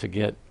difficult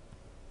to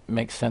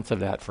make sense of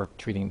that for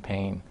treating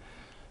pain.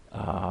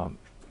 Let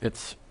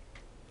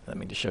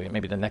me just show you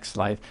maybe the next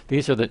slide.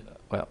 These are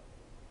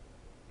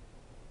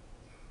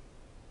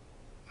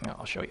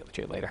I'll show you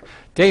later.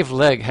 Dave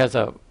Legg has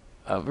a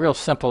real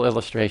simple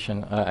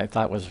illustration I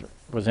thought was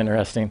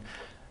interesting.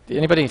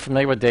 Anybody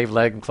familiar with Dave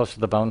Legg and Close to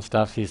the Bone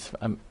stuff? He's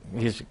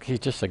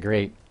just a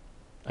great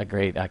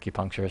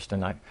acupuncturist,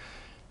 and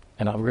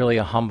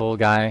a humble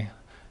guy,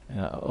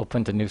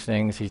 open to new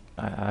things.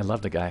 I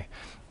love the guy,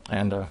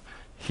 and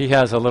he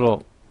has a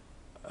little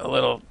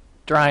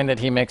drawing that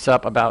he makes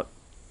up about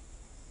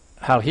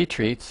how he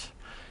treats.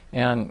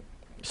 And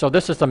so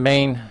this is the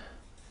main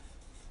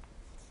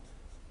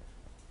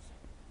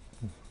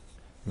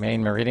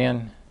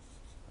meridian.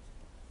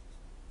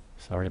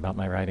 Sorry about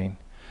my writing.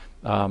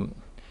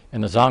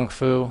 And the Zong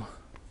Fu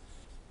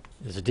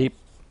is deep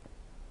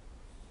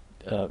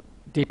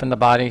in the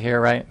body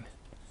here, right?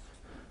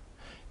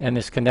 And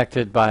is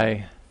connected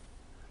by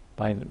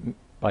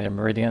the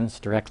meridians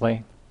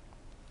directly.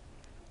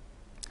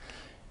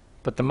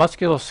 But the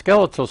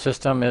musculoskeletal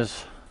system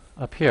is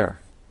up here.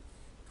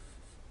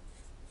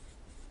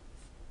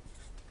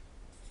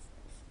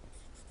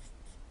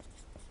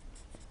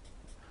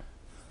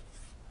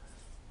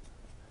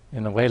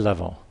 In the way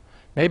level.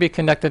 Maybe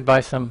connected by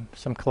some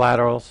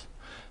collaterals,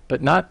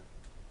 but not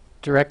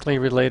directly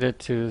related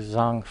to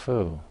Zong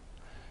Fu.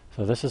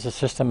 So this is a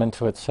system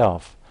into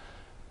itself.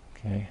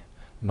 Okay.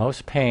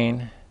 Most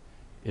pain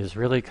is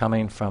really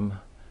coming from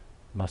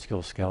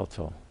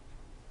musculoskeletal.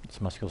 It's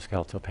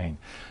musculoskeletal pain.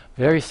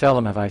 Very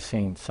seldom have I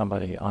seen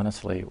somebody,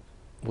 honestly,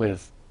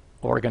 with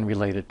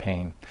organ-related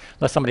pain.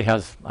 Unless somebody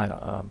has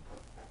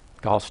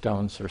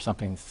gallstones or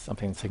something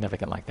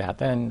significant like that,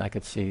 then I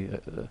could see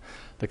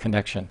the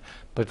connection.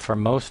 But for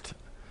most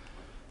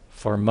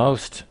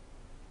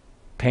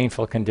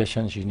painful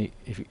conditions, you need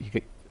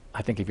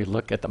I think if you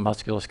look at the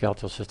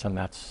musculoskeletal system,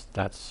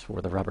 that's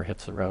where the rubber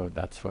hits the road.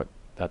 That's what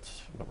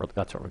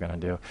we're going to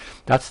do.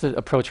 That's the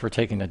approach we're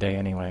taking today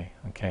anyway.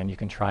 Okay, and you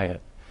can try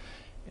it.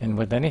 And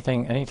with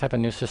anything, any type of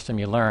new system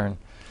you learn,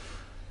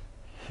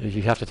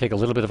 you have to take a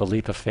little bit of a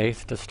leap of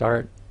faith to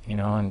start, you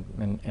know,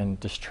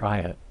 and just try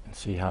it and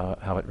see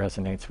how it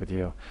resonates with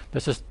you.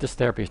 This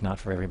therapy is not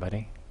for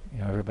everybody. You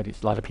know,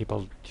 a lot of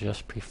people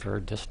just prefer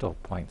distal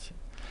points.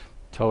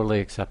 Totally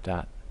accept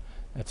that.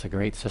 It's a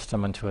great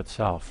system unto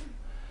itself.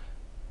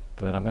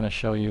 But I'm going to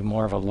show you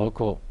more of a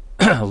local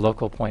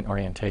local point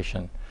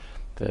orientation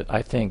that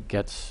I think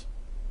gets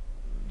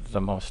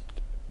the most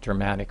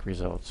dramatic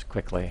results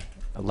quickly.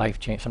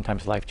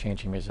 Sometimes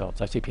life-changing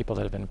results. I see people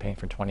that have been in pain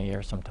for 20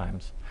 years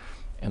sometimes,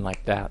 and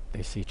like that,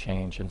 they see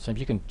change. And so if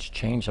you can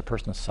change a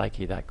person's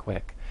psyche that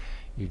quick,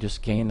 you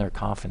just gain their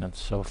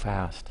confidence so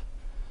fast.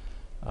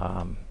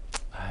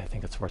 I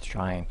think it's worth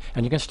trying.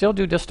 And you can still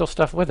do distal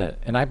stuff with it.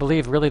 And I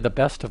believe really the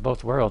best of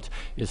both worlds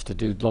is to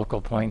do local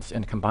points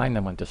and combine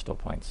them with distal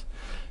points.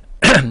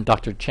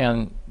 Dr.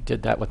 Chen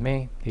did that with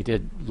me. He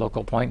did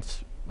local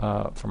points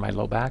for my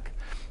low back,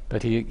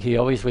 but he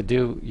always would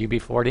do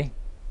UB40,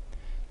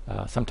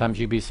 sometimes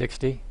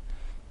UB60,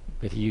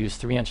 but he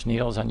used 3-inch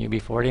needles on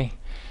UB40,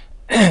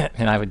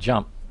 and I would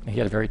jump. He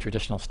had a very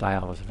traditional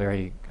style. It was a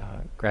very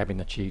grabbing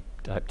the chi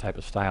type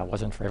of style. It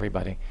wasn't for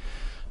everybody.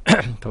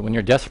 But when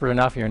you're desperate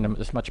enough, you're in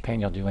this much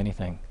pain, you'll do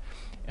anything.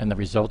 And the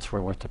results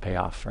were worth the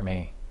payoff for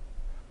me.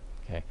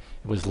 Okay.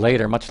 It was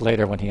later, much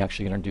later, when he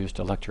actually introduced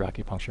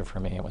electro-acupuncture for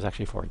me. It was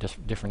actually for a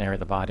different area of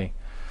the body.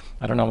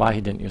 I don't know why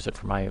he didn't use it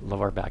for my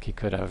lower back. He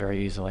could have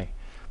very easily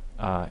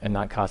and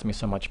not cause me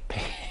so much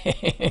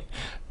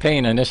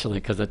pain initially,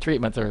 because the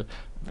treatments are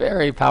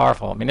very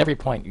powerful. I mean, every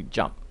point you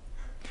jump.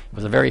 It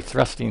was a very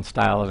thrusting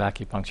style of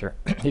acupuncture.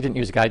 He didn't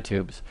use guide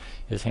tubes.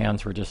 His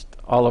hands were just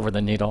all over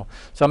the needle.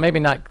 So maybe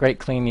not great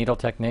clean needle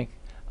technique.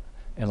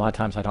 And a lot of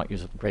times I don't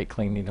use a great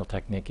clean needle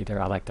technique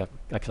either. I like to,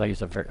 because I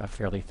use a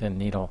fairly thin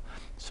needle,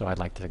 so I'd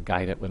like to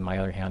guide it with my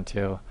other hand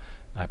too.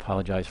 I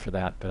apologize for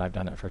that, but I've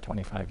done it for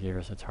 25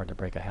 years. It's hard to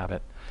break a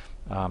habit.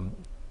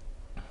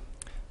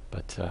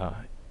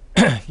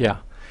 Yeah,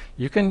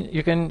 you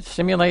can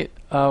simulate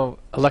the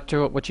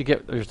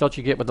results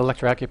you get with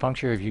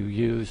electro-acupuncture if you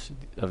use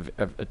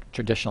a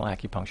traditional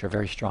acupuncture, a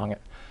very strong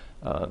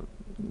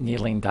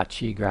needling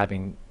dachi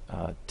grabbing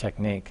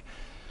technique.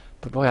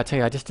 But boy, I tell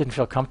you, I just didn't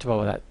feel comfortable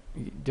with that,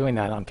 doing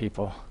that on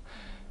people.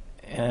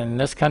 And in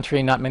this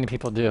country, not many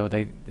people do.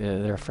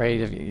 They're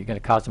afraid if you're going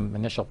to cause them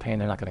initial pain,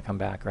 they're not going to come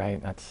back,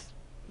 right? That's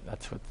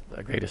what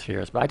the greatest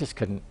fear is. But I just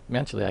couldn't,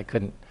 mentally, I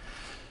couldn't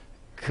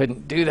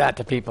do that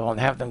to people and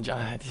have them,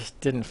 I just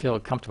didn't feel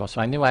comfortable.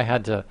 So I knew I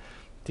had to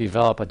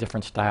develop a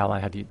different style. I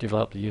had to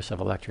develop the use of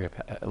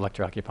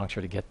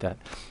electro-acupuncture to get that.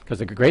 Because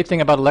the great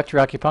thing about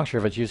electro-acupuncture,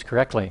 if it's used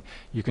correctly,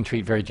 you can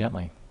treat very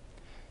gently.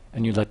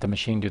 And you let the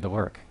machine do the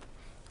work.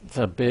 It's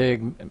a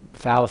big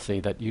fallacy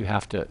that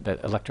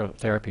that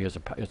electrotherapy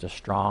is a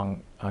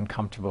strong,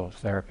 uncomfortable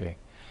therapy.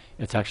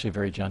 It's actually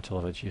very gentle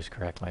if it's used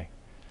correctly.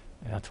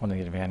 And that's one of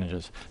the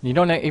advantages. You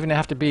don't even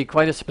have to be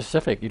quite as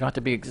specific. You don't have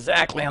to be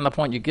exactly on the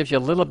point. It gives you a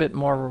little bit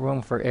more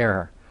room for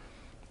error.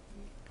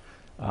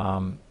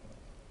 If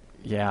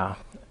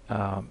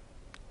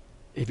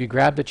you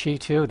grab the chi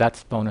too,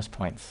 that's bonus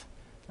points.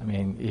 I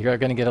mean, you're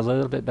going to get a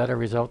little bit better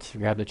results if you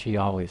grab the chi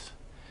always.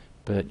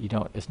 But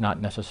it's not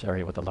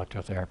necessary with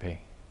electrotherapy.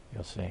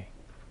 You'll see.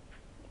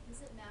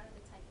 Does it matter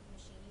the type of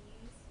machine you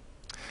use?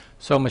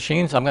 So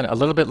machines, a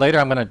little bit later,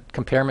 I'm going to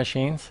compare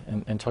machines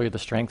and tell you the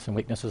strengths and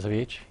weaknesses of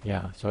each.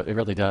 Yeah, so it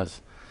really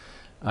does.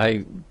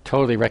 I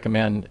totally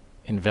recommend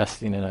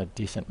investing in a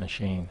decent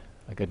machine,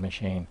 a good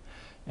machine.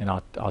 And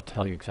I'll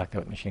tell you exactly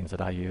what machines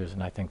that I use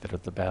and I think that are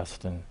the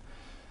best. And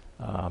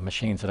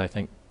machines that I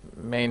think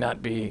may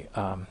not be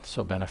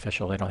so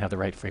beneficial. They don't have the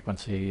right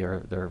frequency,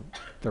 or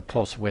their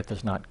pulse width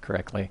is not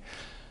correctly.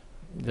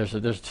 There's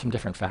some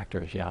different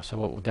factors, yeah. So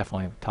we'll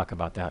definitely talk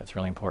about that. It's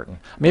really important.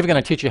 I'm even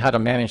going to teach you how to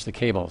manage the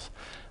cables,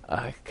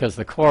 because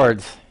the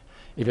cords.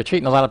 If you're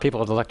treating a lot of people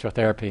with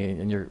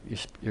electrotherapy and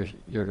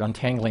you're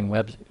untangling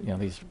webs,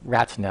 these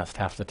rats' nest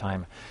half the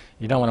time,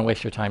 you don't want to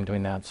waste your time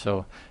doing that.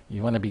 So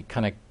you want to be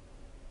kind of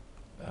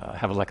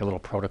have like a little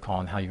protocol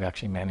on how you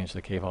actually manage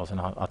the cables, and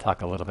I'll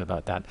talk a little bit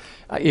about that.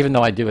 Even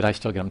though I do it, I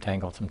still get them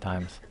tangled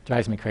sometimes. It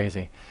drives me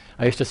crazy.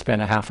 I used to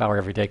spend a half hour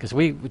every day, because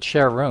we would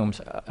share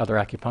rooms, other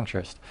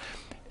acupuncturists,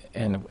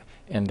 and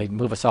they'd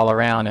move us all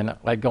around, and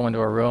I'd go into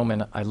a room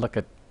and I'd look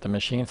at the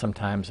machine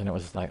sometimes, and it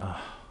was like,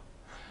 oh,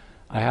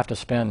 I have to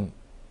spend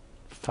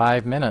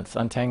 5 minutes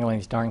untangling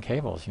these darn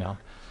cables,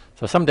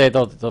 So someday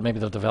maybe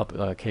they'll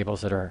develop cables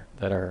that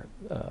are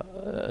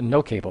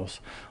no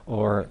cables,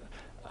 or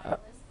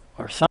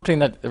something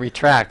that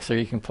retracts, so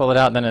you can pull it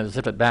out and then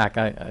zip it back.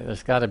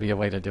 There's got to be a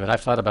way to do it. I've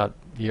thought about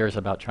years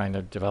about trying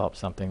to develop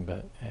something,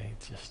 but hey,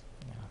 it's just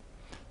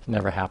it's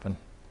never happened.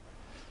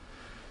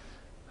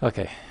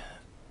 Okay,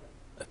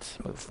 let's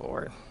move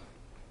forward.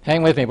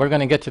 Hang with me. We're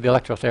going to get to the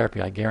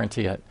electrotherapy. I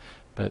guarantee it.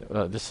 But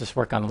let's just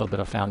work on a little bit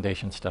of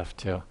foundation stuff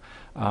too.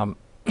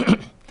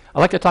 I'd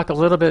like to talk a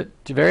little bit,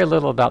 very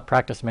little about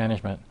practice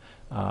management,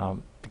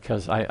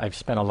 because I've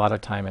spent a lot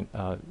of time in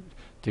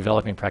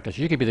developing practice.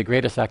 You could be the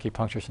greatest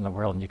acupuncturist in the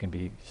world and you can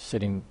be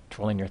sitting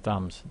twiddling your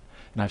thumbs.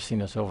 And I've seen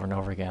this over and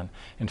over again.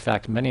 In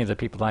fact, many of the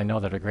people I know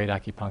that are great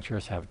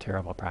acupuncturists have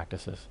terrible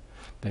practices.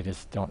 They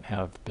just don't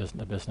have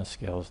the business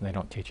skills and they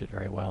don't teach it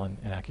very well in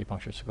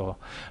acupuncture school.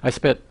 I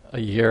spent a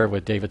year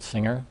with David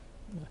Singer,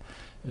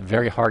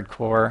 very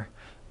hardcore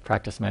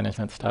practice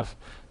management stuff.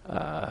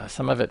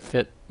 Some of it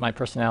fit my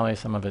personality,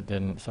 some of it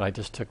didn't. So I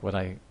just took what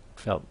I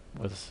felt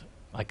was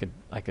I could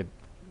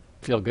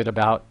feel good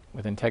about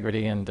with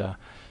integrity, and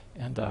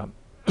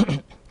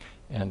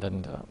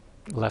then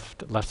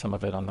left some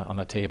of it on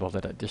the table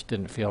that it just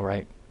didn't feel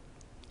right.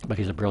 But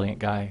he's a brilliant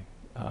guy,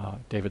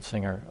 David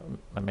Singer,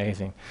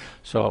 amazing.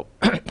 So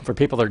for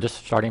people that are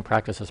just starting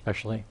practice,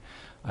 especially,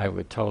 I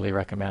would totally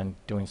recommend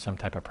doing some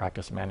type of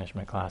practice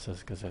management classes,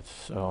 because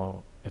it's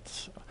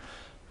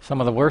some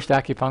of the worst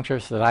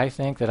acupuncturists that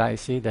I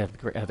see that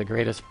have the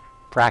greatest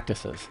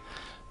practices.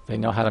 They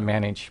know how to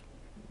manage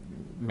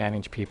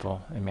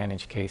people and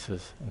manage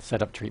cases and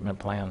set up treatment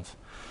plans.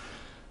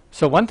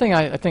 So one thing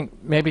I think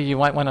maybe you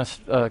might want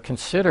to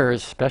consider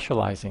is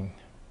specializing,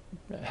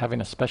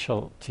 having a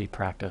specialty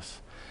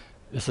practice.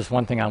 This is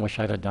one thing I wish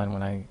I'd have done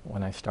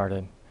when I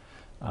started.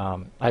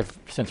 I've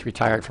since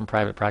retired from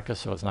private practice,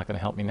 so it's not going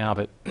to help me now.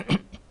 But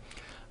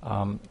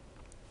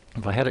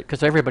if I had it,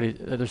 because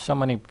there's so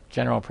many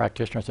general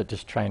practitioners that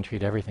just try and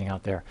treat everything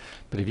out there.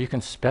 But if you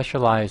can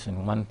specialize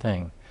in one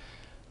thing,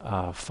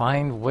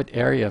 find what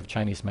area of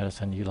Chinese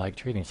medicine you like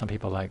treating. Some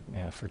people like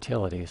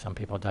fertility, some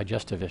people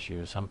digestive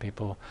issues, some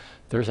people,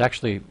 there's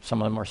actually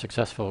some of the more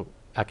successful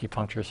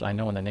acupuncturists I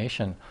know in the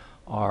nation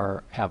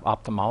have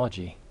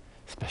ophthalmology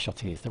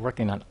specialties. They're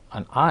working on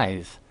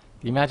eyes.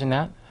 Can you imagine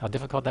that? How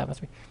difficult that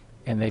must be?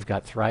 And they've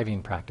got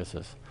thriving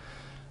practices.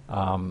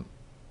 But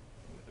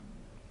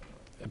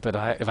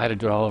if I had to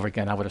do it all over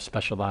again, I would have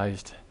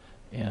specialized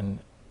in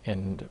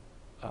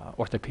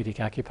orthopedic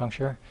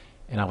acupuncture.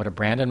 And I would have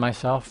branded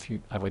myself.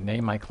 I would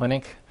name my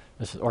clinic.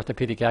 This is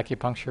orthopedic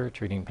acupuncture,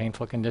 treating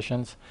painful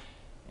conditions,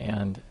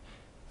 and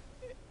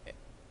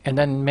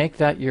then make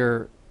that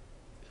your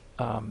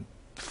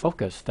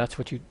focus. That's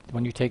what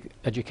when you take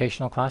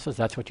educational classes,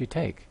 that's what you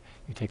take.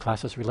 You take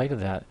classes related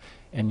to that,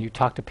 and you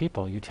talk to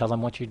people. You tell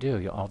them what you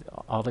do,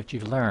 all that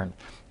you've learned,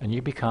 and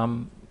you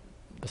become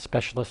the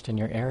specialist in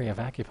your area of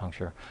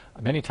acupuncture.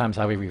 Many times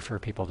I would refer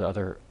people to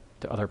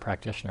other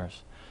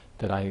practitioners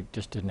that I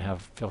just didn't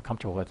feel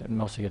comfortable with, and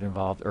mostly it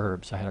involved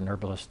herbs. I had an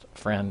herbalist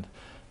friend,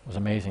 was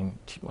amazing,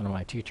 one of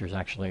my teachers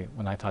actually.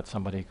 When I thought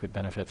somebody could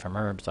benefit from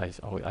herbs,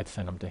 I'd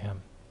send them to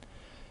him.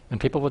 And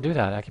people will do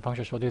that,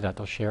 acupuncturists will do that,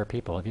 they'll share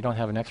people. If you don't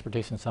have an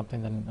expertise in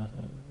something, then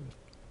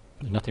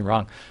there's nothing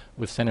wrong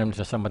with sending them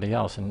to somebody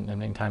else, and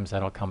many times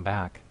that'll come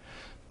back.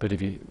 But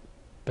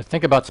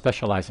think about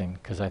specializing,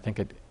 because I think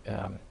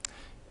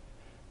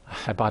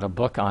I bought a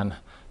book on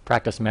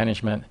practice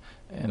management,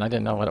 and I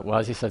didn't know what it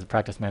was. He says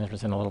practice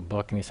management's in a little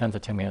book, and he sends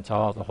it to me. The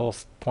whole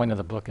point of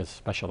the book is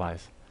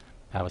specialize.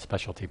 Have a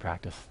specialty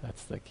practice.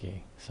 That's the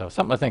key. So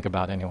something to think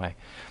about anyway.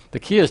 The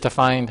key is to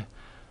find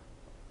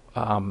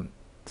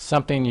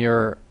something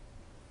you're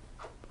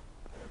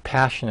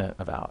passionate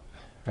about,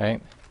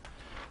 right?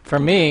 For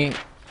me,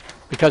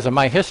 because of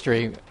my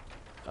history,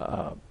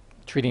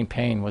 treating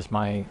pain was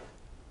my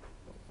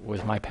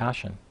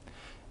passion.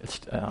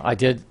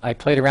 I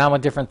played around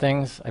with different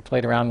things. I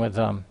played around with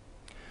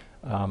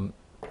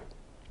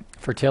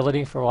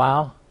fertility for a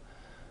while.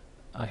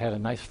 I had a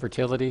nice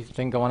fertility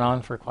thing going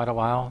on for quite a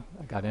while.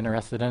 I got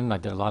interested in it. I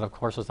did a lot of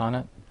courses on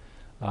it.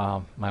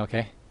 Am I okay?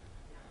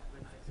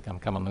 I think I'm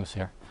coming loose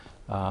here.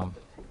 Thank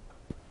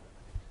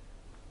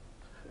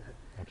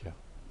you.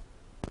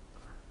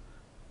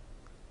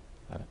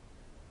 Got it.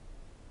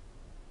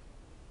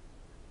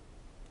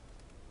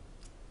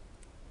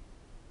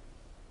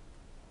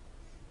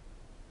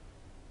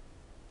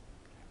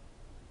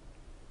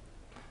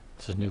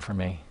 This is new for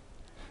me.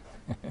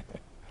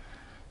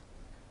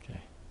 Okay.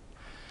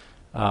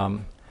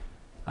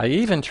 I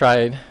even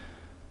tried,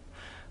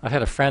 I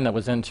had a friend that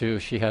was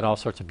she had all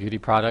sorts of beauty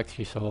products.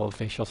 She sold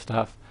facial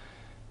stuff.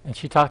 And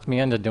she talked me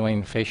into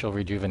doing facial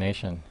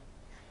rejuvenation.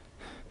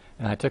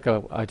 And I took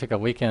a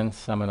weekend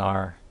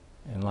seminar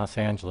in Los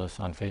Angeles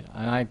on facial.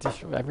 And I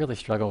really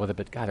struggled with it,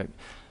 but God,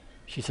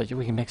 she said,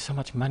 we can make so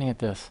much money at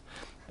this.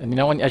 And you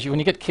know, when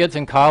you get kids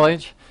in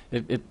college,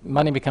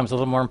 money becomes a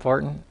little more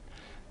important.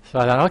 So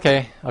I thought,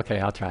 okay,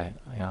 I'll try it.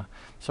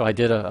 So I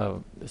did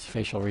this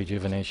facial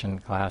rejuvenation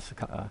class,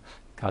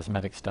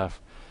 cosmetic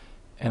stuff,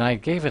 and I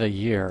gave it a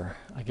year.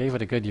 I gave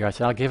it a good year. I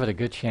said, I'll give it a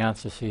good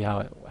chance to see how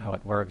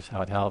it works,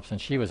 how it helps.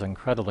 And she was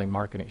incredibly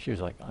marketing. She was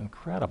like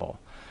incredible.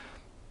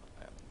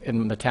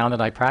 In the town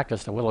that I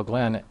practiced, at Willow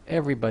Glen,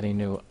 everybody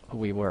knew who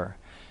we were,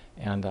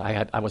 and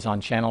I was on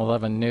Channel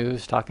 11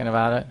 News talking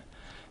about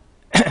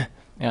it,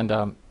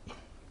 and.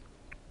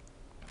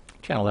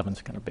 Channel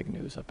 11's kind of big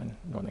news up in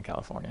Northern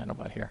California. I don't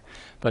know about here.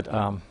 But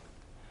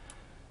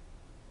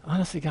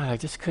honestly, God, I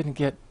just couldn't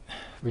get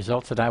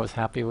results that I was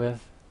happy with,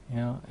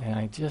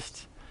 and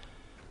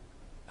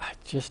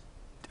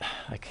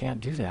I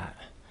can't do that.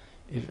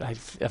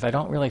 If I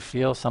don't really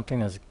feel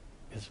something is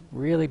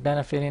really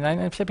benefiting,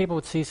 I'm sure people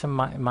would see some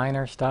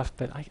minor stuff,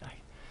 but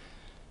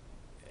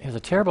it was a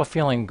terrible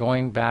feeling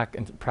going back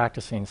and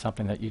practicing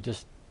something that you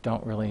just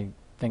don't really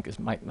think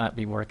might not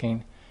be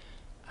working.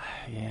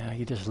 Yeah,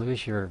 you just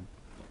lose your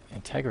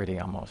integrity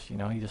almost, you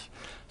know.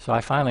 So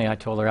I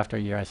told her after a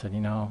year, I said,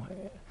 you know,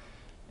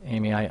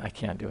 Amy, I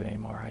can't do it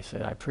anymore. I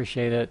said, I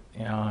appreciate it.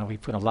 You know, we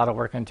put a lot of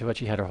work into it.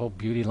 She had her whole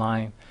beauty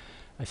line.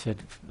 I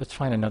said, let's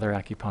find another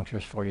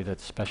acupuncturist for you that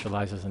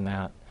specializes in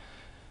that.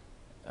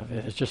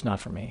 It's just not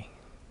for me.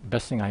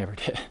 Best thing I ever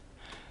did,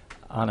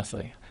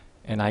 honestly.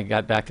 And I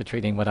got back to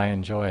treating what I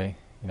enjoy,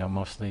 you know,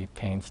 mostly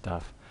pain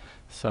stuff.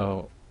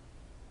 So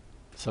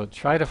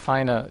try to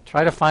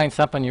find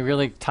something you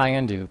really tie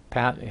into,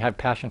 have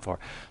passion for.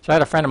 So I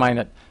had a friend of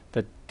mine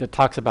that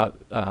talks about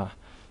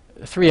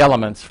 3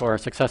 elements for a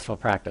successful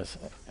practice,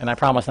 and I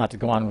promise not to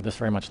go on with this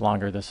very much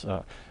longer.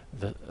 The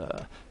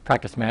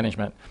practice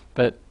management,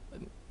 but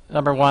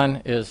number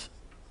 1 is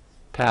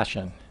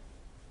passion,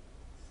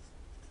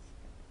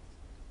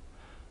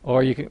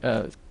 or you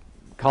can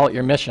call it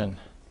your mission,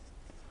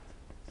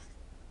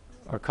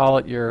 or call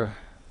it your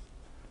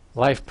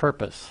life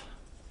purpose.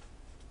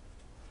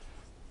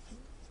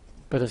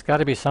 But it's got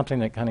to be something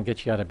that kind of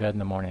gets you out of bed in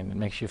the morning and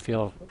makes you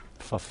feel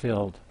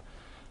fulfilled,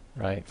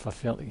 right?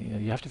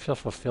 You have to feel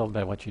fulfilled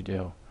by what you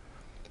do.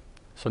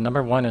 So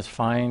number 1 is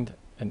find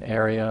an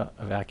area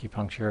of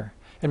acupuncture,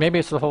 and maybe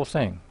it's the whole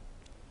thing,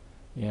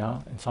 you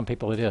know. And some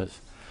people it is.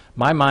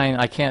 My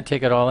mind, I can't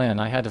take it all in.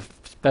 I had to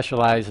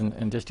specialize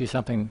and just do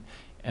something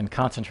and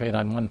concentrate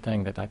on one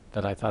thing that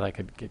I thought I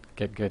could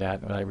get good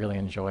at, and that I really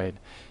enjoyed.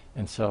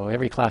 And so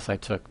every class I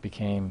took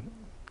became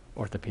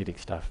orthopedic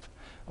stuff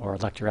or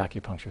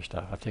electro-acupuncture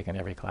stuff. I've taken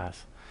every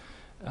class.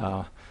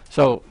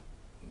 So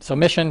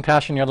mission,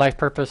 passion, your life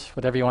purpose,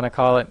 whatever you want to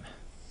call it.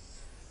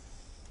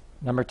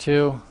 Number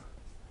 2,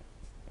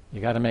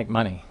 you got to make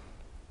money.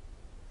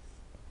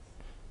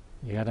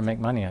 You got to make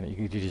money on it.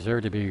 You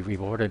deserve to be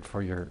rewarded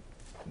for your.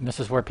 And this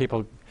is where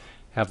people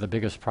have the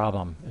biggest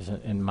problem, is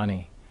in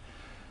money.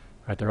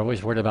 Right? They're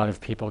always worried about if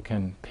people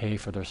can pay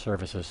for their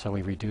services, so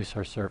we reduce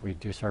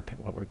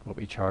what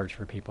we charge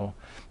for people.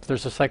 So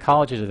there's a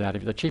psychology to that.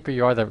 If the cheaper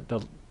you are,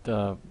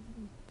 the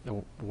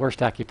worst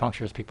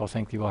acupuncturist people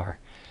think you are.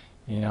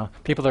 You know,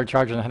 people that are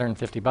charging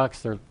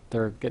 $150,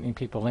 they're getting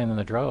people in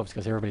the droves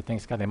because everybody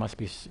thinks, God, they must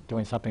be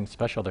doing something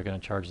special. They're going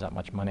to charge that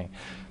much money,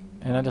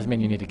 and that doesn't mean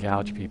you need to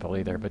gouge people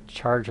either. But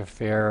charge a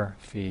fair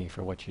fee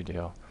for what you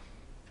do,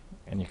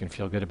 and you can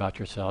feel good about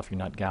yourself. You're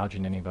not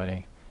gouging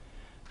anybody.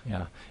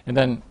 Yeah, and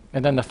then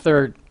the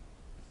third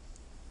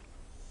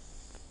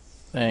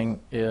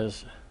thing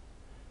is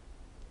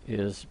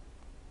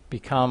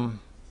become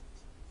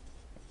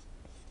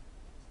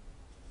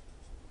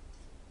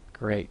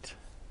great.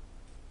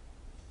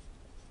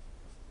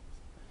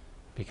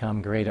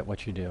 Become great at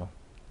what you do.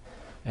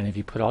 And if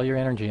you put all your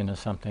energy into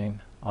something,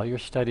 all your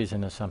studies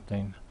into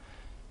something,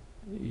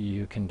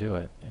 you can do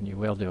it, and you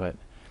will do it,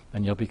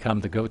 and you'll become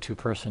the go-to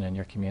person in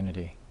your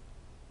community.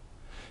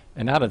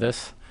 And out of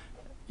this,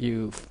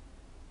 you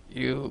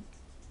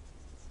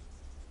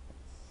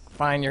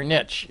find your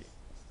niche.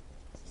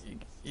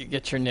 You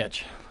get your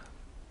niche.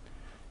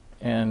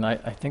 And I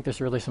think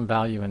there's really some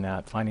value in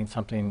that, finding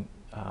something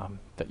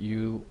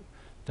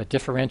that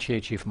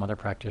differentiates you from other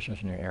practitioners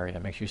in your area,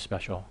 makes you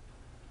special.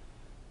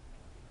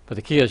 But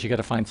the key is you got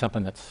to find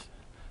something that's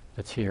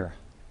here,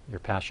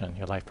 your passion,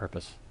 your life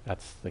purpose.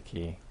 That's the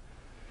key.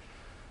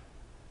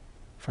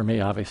 For me,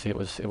 obviously, it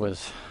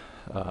was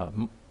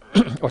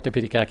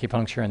orthopedic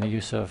acupuncture and the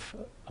use of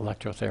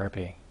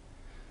electrotherapy.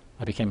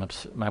 I became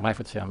my wife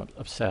would say I'm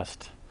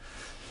obsessed.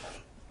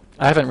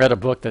 I haven't read a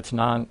book that's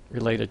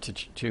non-related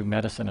to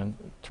medicine in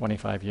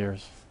 25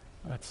 years.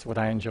 That's what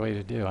I enjoy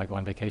to do. I go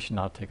on vacation,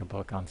 I'll take a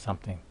book on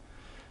something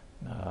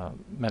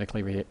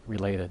medically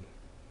related.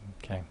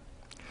 Okay.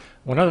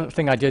 One other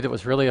thing I did that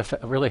was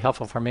really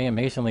helpful for me,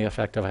 amazingly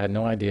effective, I had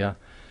no idea,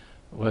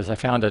 was I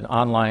found an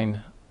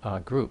online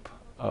group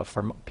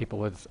for people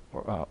with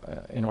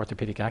in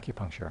orthopedic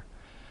acupuncture.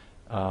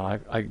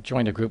 I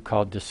joined a group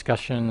called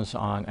Discussions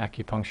on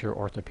Acupuncture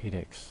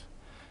Orthopedics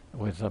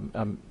with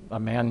a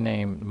man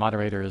named,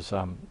 moderator is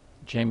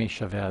Jamie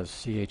Chavez,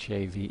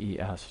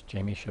 Chaves,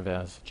 Jamie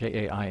Chavez,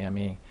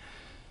 Jaime.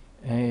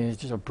 And he's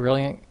just a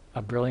brilliant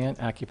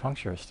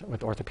acupuncturist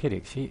with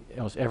orthopedics. He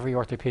knows every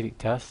orthopedic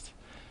test,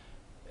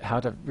 how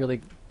to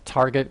really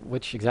target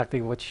which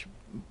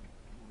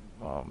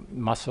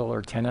muscle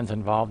or tendons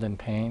involved in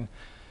pain.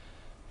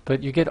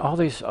 But you get all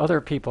these other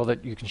people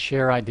that you can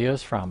share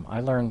ideas from.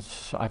 I've learned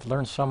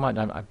so much.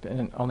 I've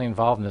been only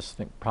involved in this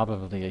thing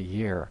probably a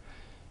year,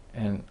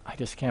 and I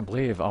just can't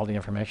believe all the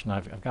information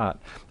I've got.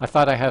 I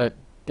thought I had it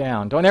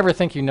down. Don't ever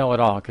think you know it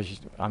all, because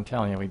I'm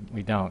telling you,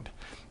 we don't.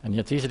 And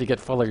it's easy to get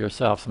full of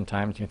yourself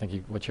sometimes. You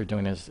think what you're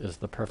doing is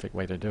the perfect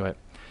way to do it.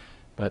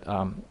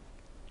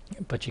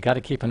 But you got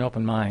to keep an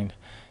open mind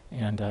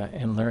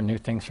and learn new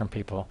things from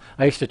people.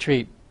 I used to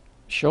treat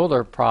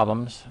shoulder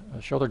problems,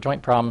 shoulder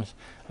joint problems.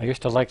 I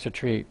used to like to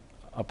treat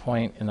a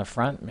point in the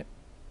front,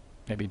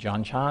 maybe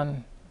John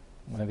Chan,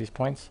 one of these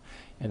points,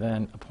 and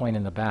then a point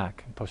in the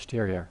back,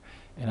 posterior.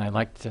 And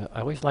I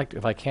always like,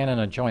 if I can in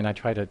a joint, I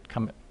try to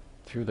come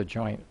through the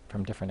joint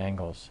from different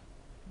angles,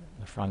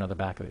 the front or the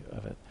back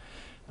of it.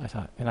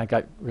 And I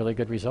got really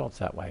good results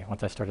that way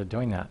once I started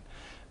doing that.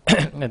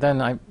 And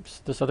then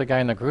this other guy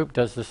in the group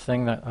does this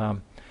thing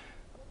that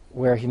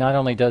where he not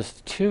only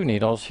does 2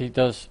 needles, he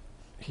does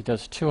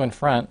 2 in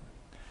front,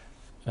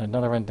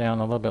 another one down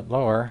a little bit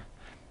lower,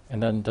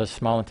 and then does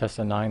small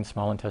intestine 9,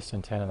 small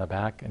intestine 10 in the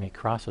back, and he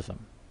crosses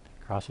them,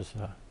 crosses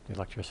the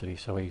electricity.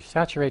 So he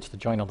saturates the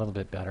joint a little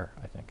bit better,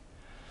 I think.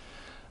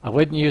 I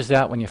wouldn't use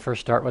that when you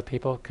first start with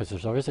people, because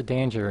there's always a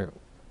danger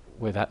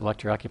with that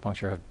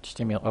electro-acupuncture of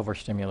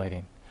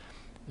overstimulating,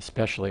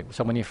 especially.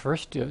 So when you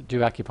first do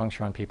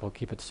acupuncture on people,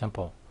 keep it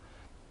simple.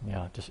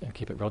 Yeah, and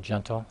keep it real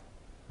gentle,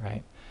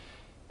 right?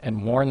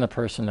 And warn the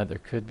person that there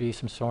could be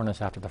some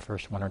soreness after the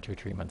first 1 or 2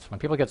 treatments. When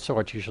people get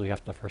sore, it's usually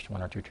after the first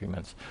 1 or 2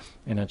 treatments.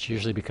 And it's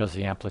usually because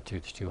the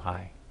amplitude's too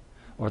high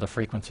or the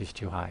frequency's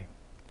too high.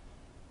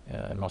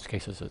 In most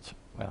cases,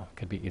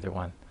 could be either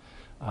one.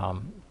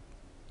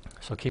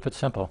 So keep it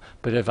simple.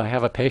 But if I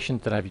have a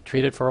patient that I've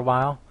treated for a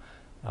while,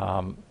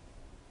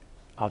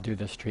 I'll do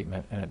this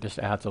treatment, and it just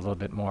adds a little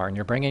bit more. And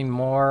you're bringing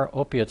more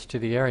opiates to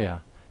the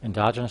area,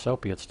 endogenous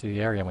opiates to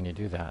the area when you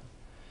do that.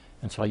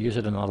 And so I use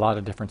it in a lot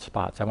of different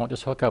spots. I won't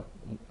just hook up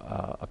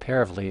a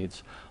pair of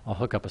leads. I'll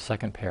hook up a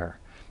second pair,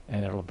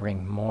 and it'll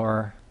bring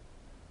more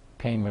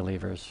pain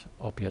relievers,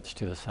 opiates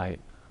to the site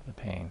of the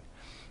pain.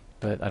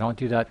 But I don't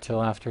do that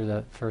till after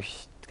the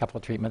first couple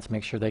of treatments.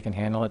 Make sure they can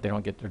handle it.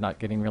 They're not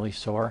getting really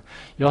sore.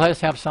 You'll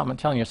just have some. I'm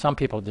telling you, some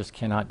people just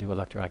cannot do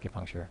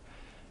electroacupuncture.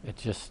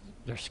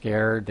 They're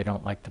scared. They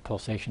don't like the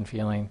pulsation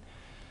feeling,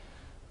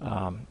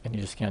 and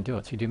you just can't do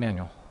it. So you do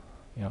manual.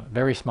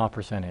 Very small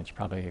percentage,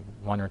 probably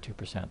 1 or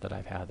 2% that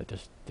I've had that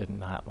just did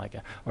not like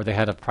it, or they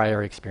had a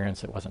prior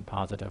experience that wasn't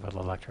positive with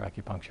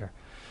electroacupuncture.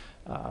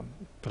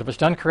 But if it's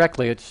done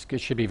correctly, it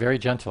should be very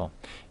gentle.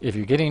 If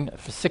you're getting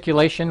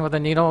fasciculation with a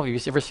needle, if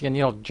you ever see a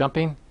needle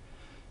jumping,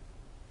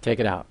 take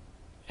it out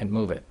and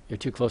move it. You're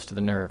too close to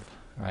the nerve,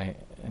 right?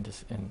 And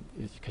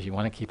because you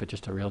want to keep it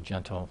just a real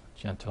gentle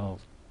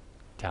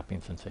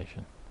tapping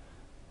sensation.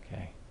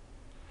 Okay.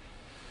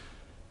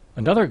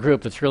 Another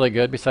group that's really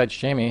good besides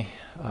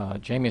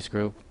Jamie's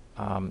group,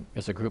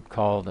 is a group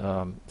called,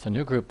 it's a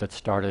new group that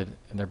started,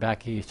 and they're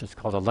back east. It's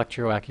called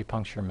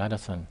Electro-Acupuncture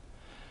Medicine.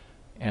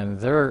 And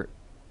they're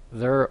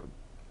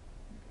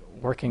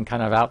working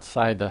kind of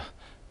outside the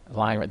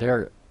line.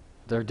 They're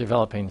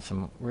developing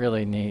some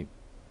really neat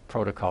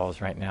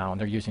protocols right now,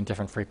 and they're using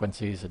different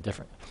frequencies,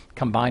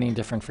 combining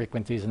different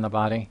frequencies in the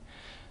body.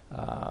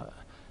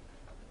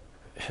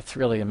 It's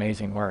really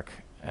amazing work.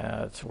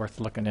 It's worth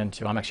looking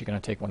into. I'm actually going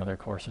to take one of their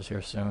courses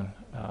here soon.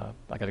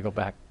 I got to go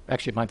back.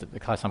 Actually, the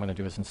class I'm going to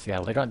do is in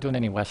Seattle. They're not doing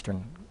any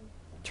Western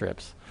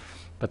trips,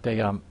 but they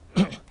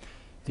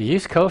the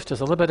East Coast is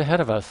a little bit ahead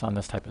of us on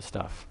this type of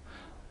stuff,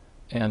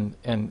 and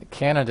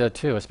Canada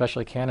too,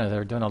 especially Canada.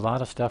 They're doing a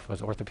lot of stuff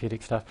with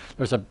orthopedic stuff.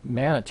 There's a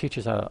man that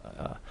teaches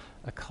a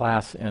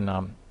class in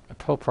a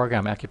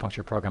program,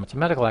 acupuncture program. It's a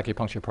medical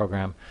acupuncture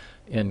program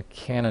in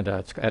Canada.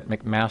 It's at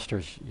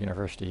McMaster's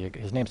University.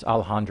 His name's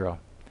Alejandro.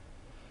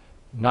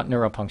 Not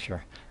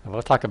neuropuncture.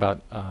 We'll talk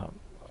about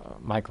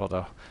Michael,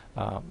 though.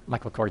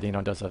 Michael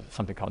Cordino does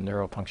something called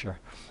neuropuncture.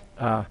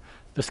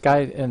 This guy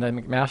in the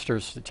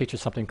McMaster's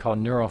teaches something called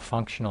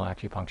neurofunctional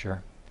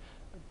acupuncture.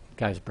 The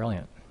guy's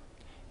brilliant.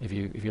 If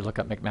you look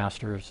up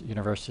McMaster's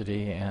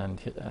University and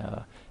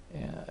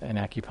an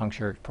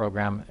acupuncture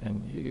program,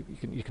 and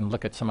you can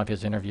look at some of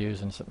his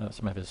interviews and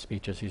some of his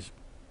speeches. He's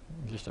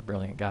just a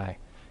brilliant guy.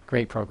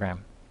 Great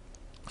program.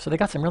 So they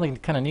got some really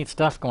kind of neat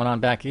stuff going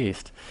on back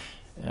east.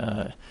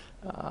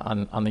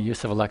 On the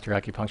use of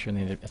electroacupuncture,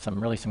 and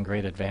some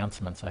great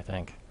advancements, I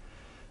think.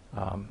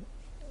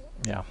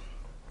 Yeah.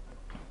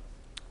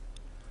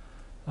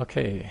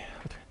 Okay.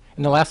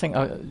 And the last thing,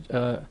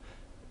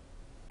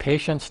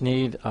 patients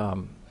need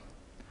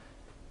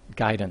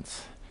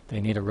guidance.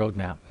 They need a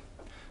roadmap.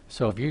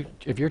 So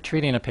if you're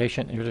treating a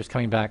patient and you're just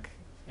coming back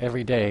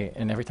every day,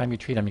 and every time you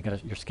treat them,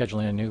 you're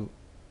scheduling a new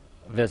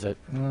visit,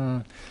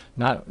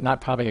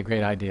 not probably a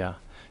great idea.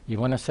 You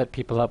want to set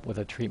people up with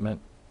a treatment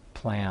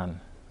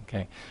plan.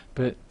 Okay,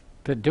 but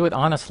do it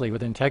honestly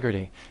with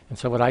integrity. And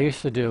so what I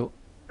used to do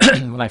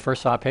when I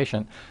first saw a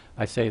patient,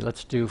 I say,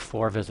 let's do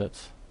 4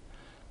 visits,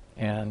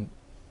 and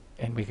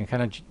we can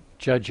kind of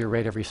judge your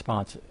rate of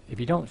response. If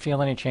you don't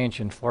feel any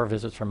change in 4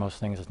 visits for most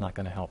things, it's not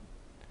going to help.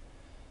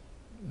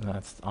 And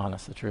that's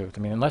honest, the truth.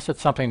 I mean, unless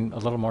it's something a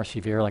little more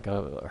severe, like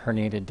a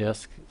herniated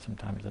disc,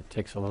 sometimes it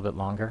takes a little bit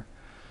longer.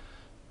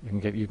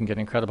 You can get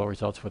incredible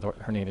results with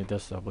herniated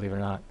discs, though, believe it or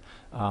not.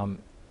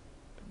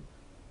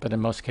 But in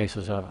most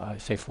cases, I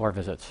say 4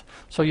 visits.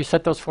 So you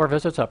set those 4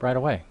 visits up right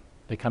away.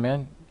 They come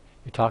in,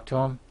 you talk to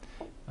them,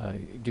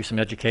 you do some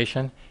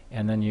education,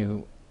 and then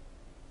you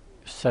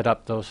set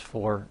up those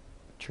 4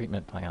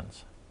 treatment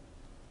plans,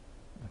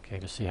 okay,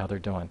 to see how they're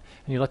doing.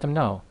 And you let them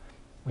know,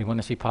 we want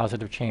to see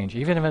positive change,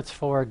 even if it's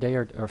for a day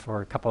or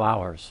for a couple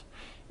hours.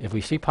 If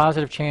we see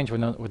positive change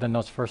within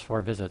those first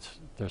 4 visits,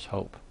 there's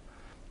hope.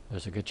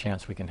 There's a good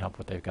chance we can help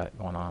what they've got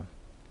going on.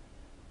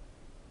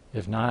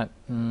 If not,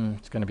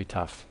 it's going to be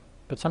tough.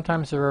 But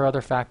sometimes there are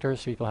other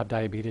factors. People have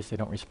diabetes, they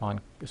don't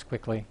respond as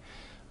quickly.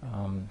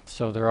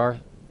 So there are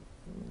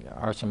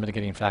some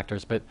mitigating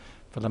factors, but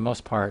for the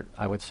most part,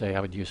 I would say I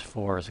would use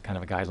 4 as a kind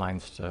of a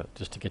guidelines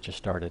just to get you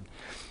started.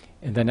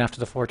 And then after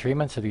the 4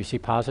 treatments, if you see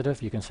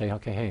positive, you can say,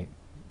 okay, hey,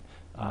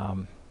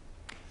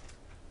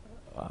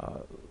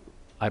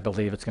 I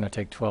believe it's going to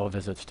take 12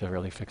 visits to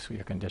really fix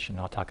your condition.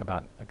 I'll talk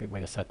about a good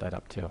way to set that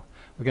up too.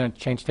 We're going to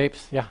change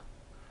tapes? Yeah.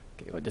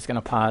 Okay, we're just going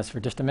to pause for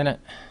just a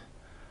minute.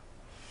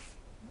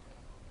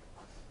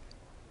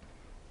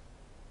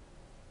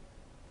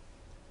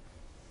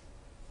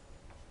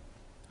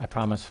 I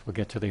promise we'll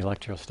get to the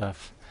electro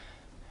stuff.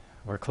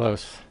 We're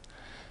close.